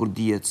kur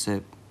dihet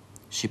se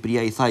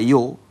Shqipëria i tha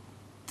jo,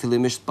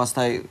 fillimisht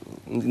pastaj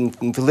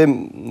në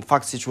fillim në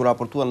fakt siç u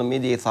raportua në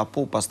media i tha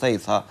po, pastaj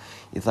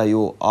i tha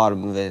jo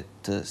armëve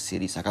të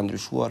Sirisë. A ka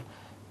ndryshuar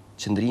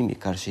qëndrimi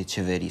karshi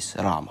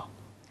qeverisë Rama?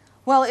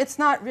 Nuk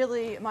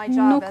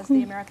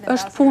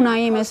është puna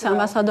ime si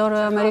ambasador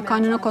amerikan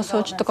në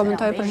Kosovë që të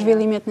komentoj për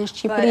zhvillimet në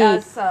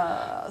Shqipëri.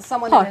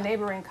 Por,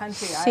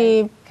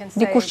 si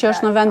dikush që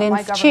është në vendin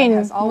fëqin,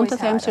 mund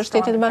të them se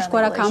Shtetet e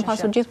Bashkuara kanë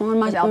pasur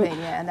gjithmonë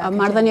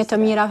marrëdhënie të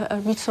mira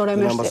miqësore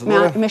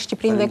me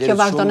Shqipërinë dhe kjo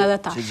vazhdon edhe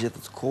tash. Që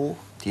gjetët kohë,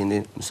 të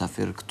jeni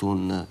mysafir këtu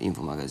në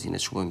Info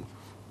Magazinet. Shkojmë.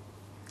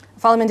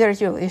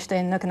 Faleminderit ju, ishte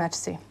në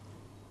kënaqësi.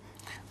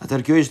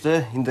 Atëherë kjo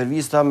ishte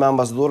intervista me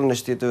ambasadorën e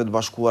Shteteve të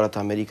Bashkuara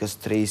të Amerikës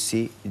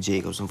Tracey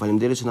Jacobson.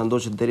 Faleminderit që na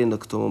ndoqët deri në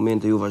këtë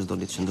moment, ju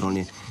vazhdoni të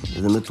qëndroni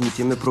edhe më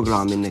tutje me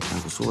programin e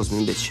KlanKosovës.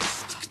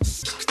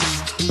 Mirëmbëngjes.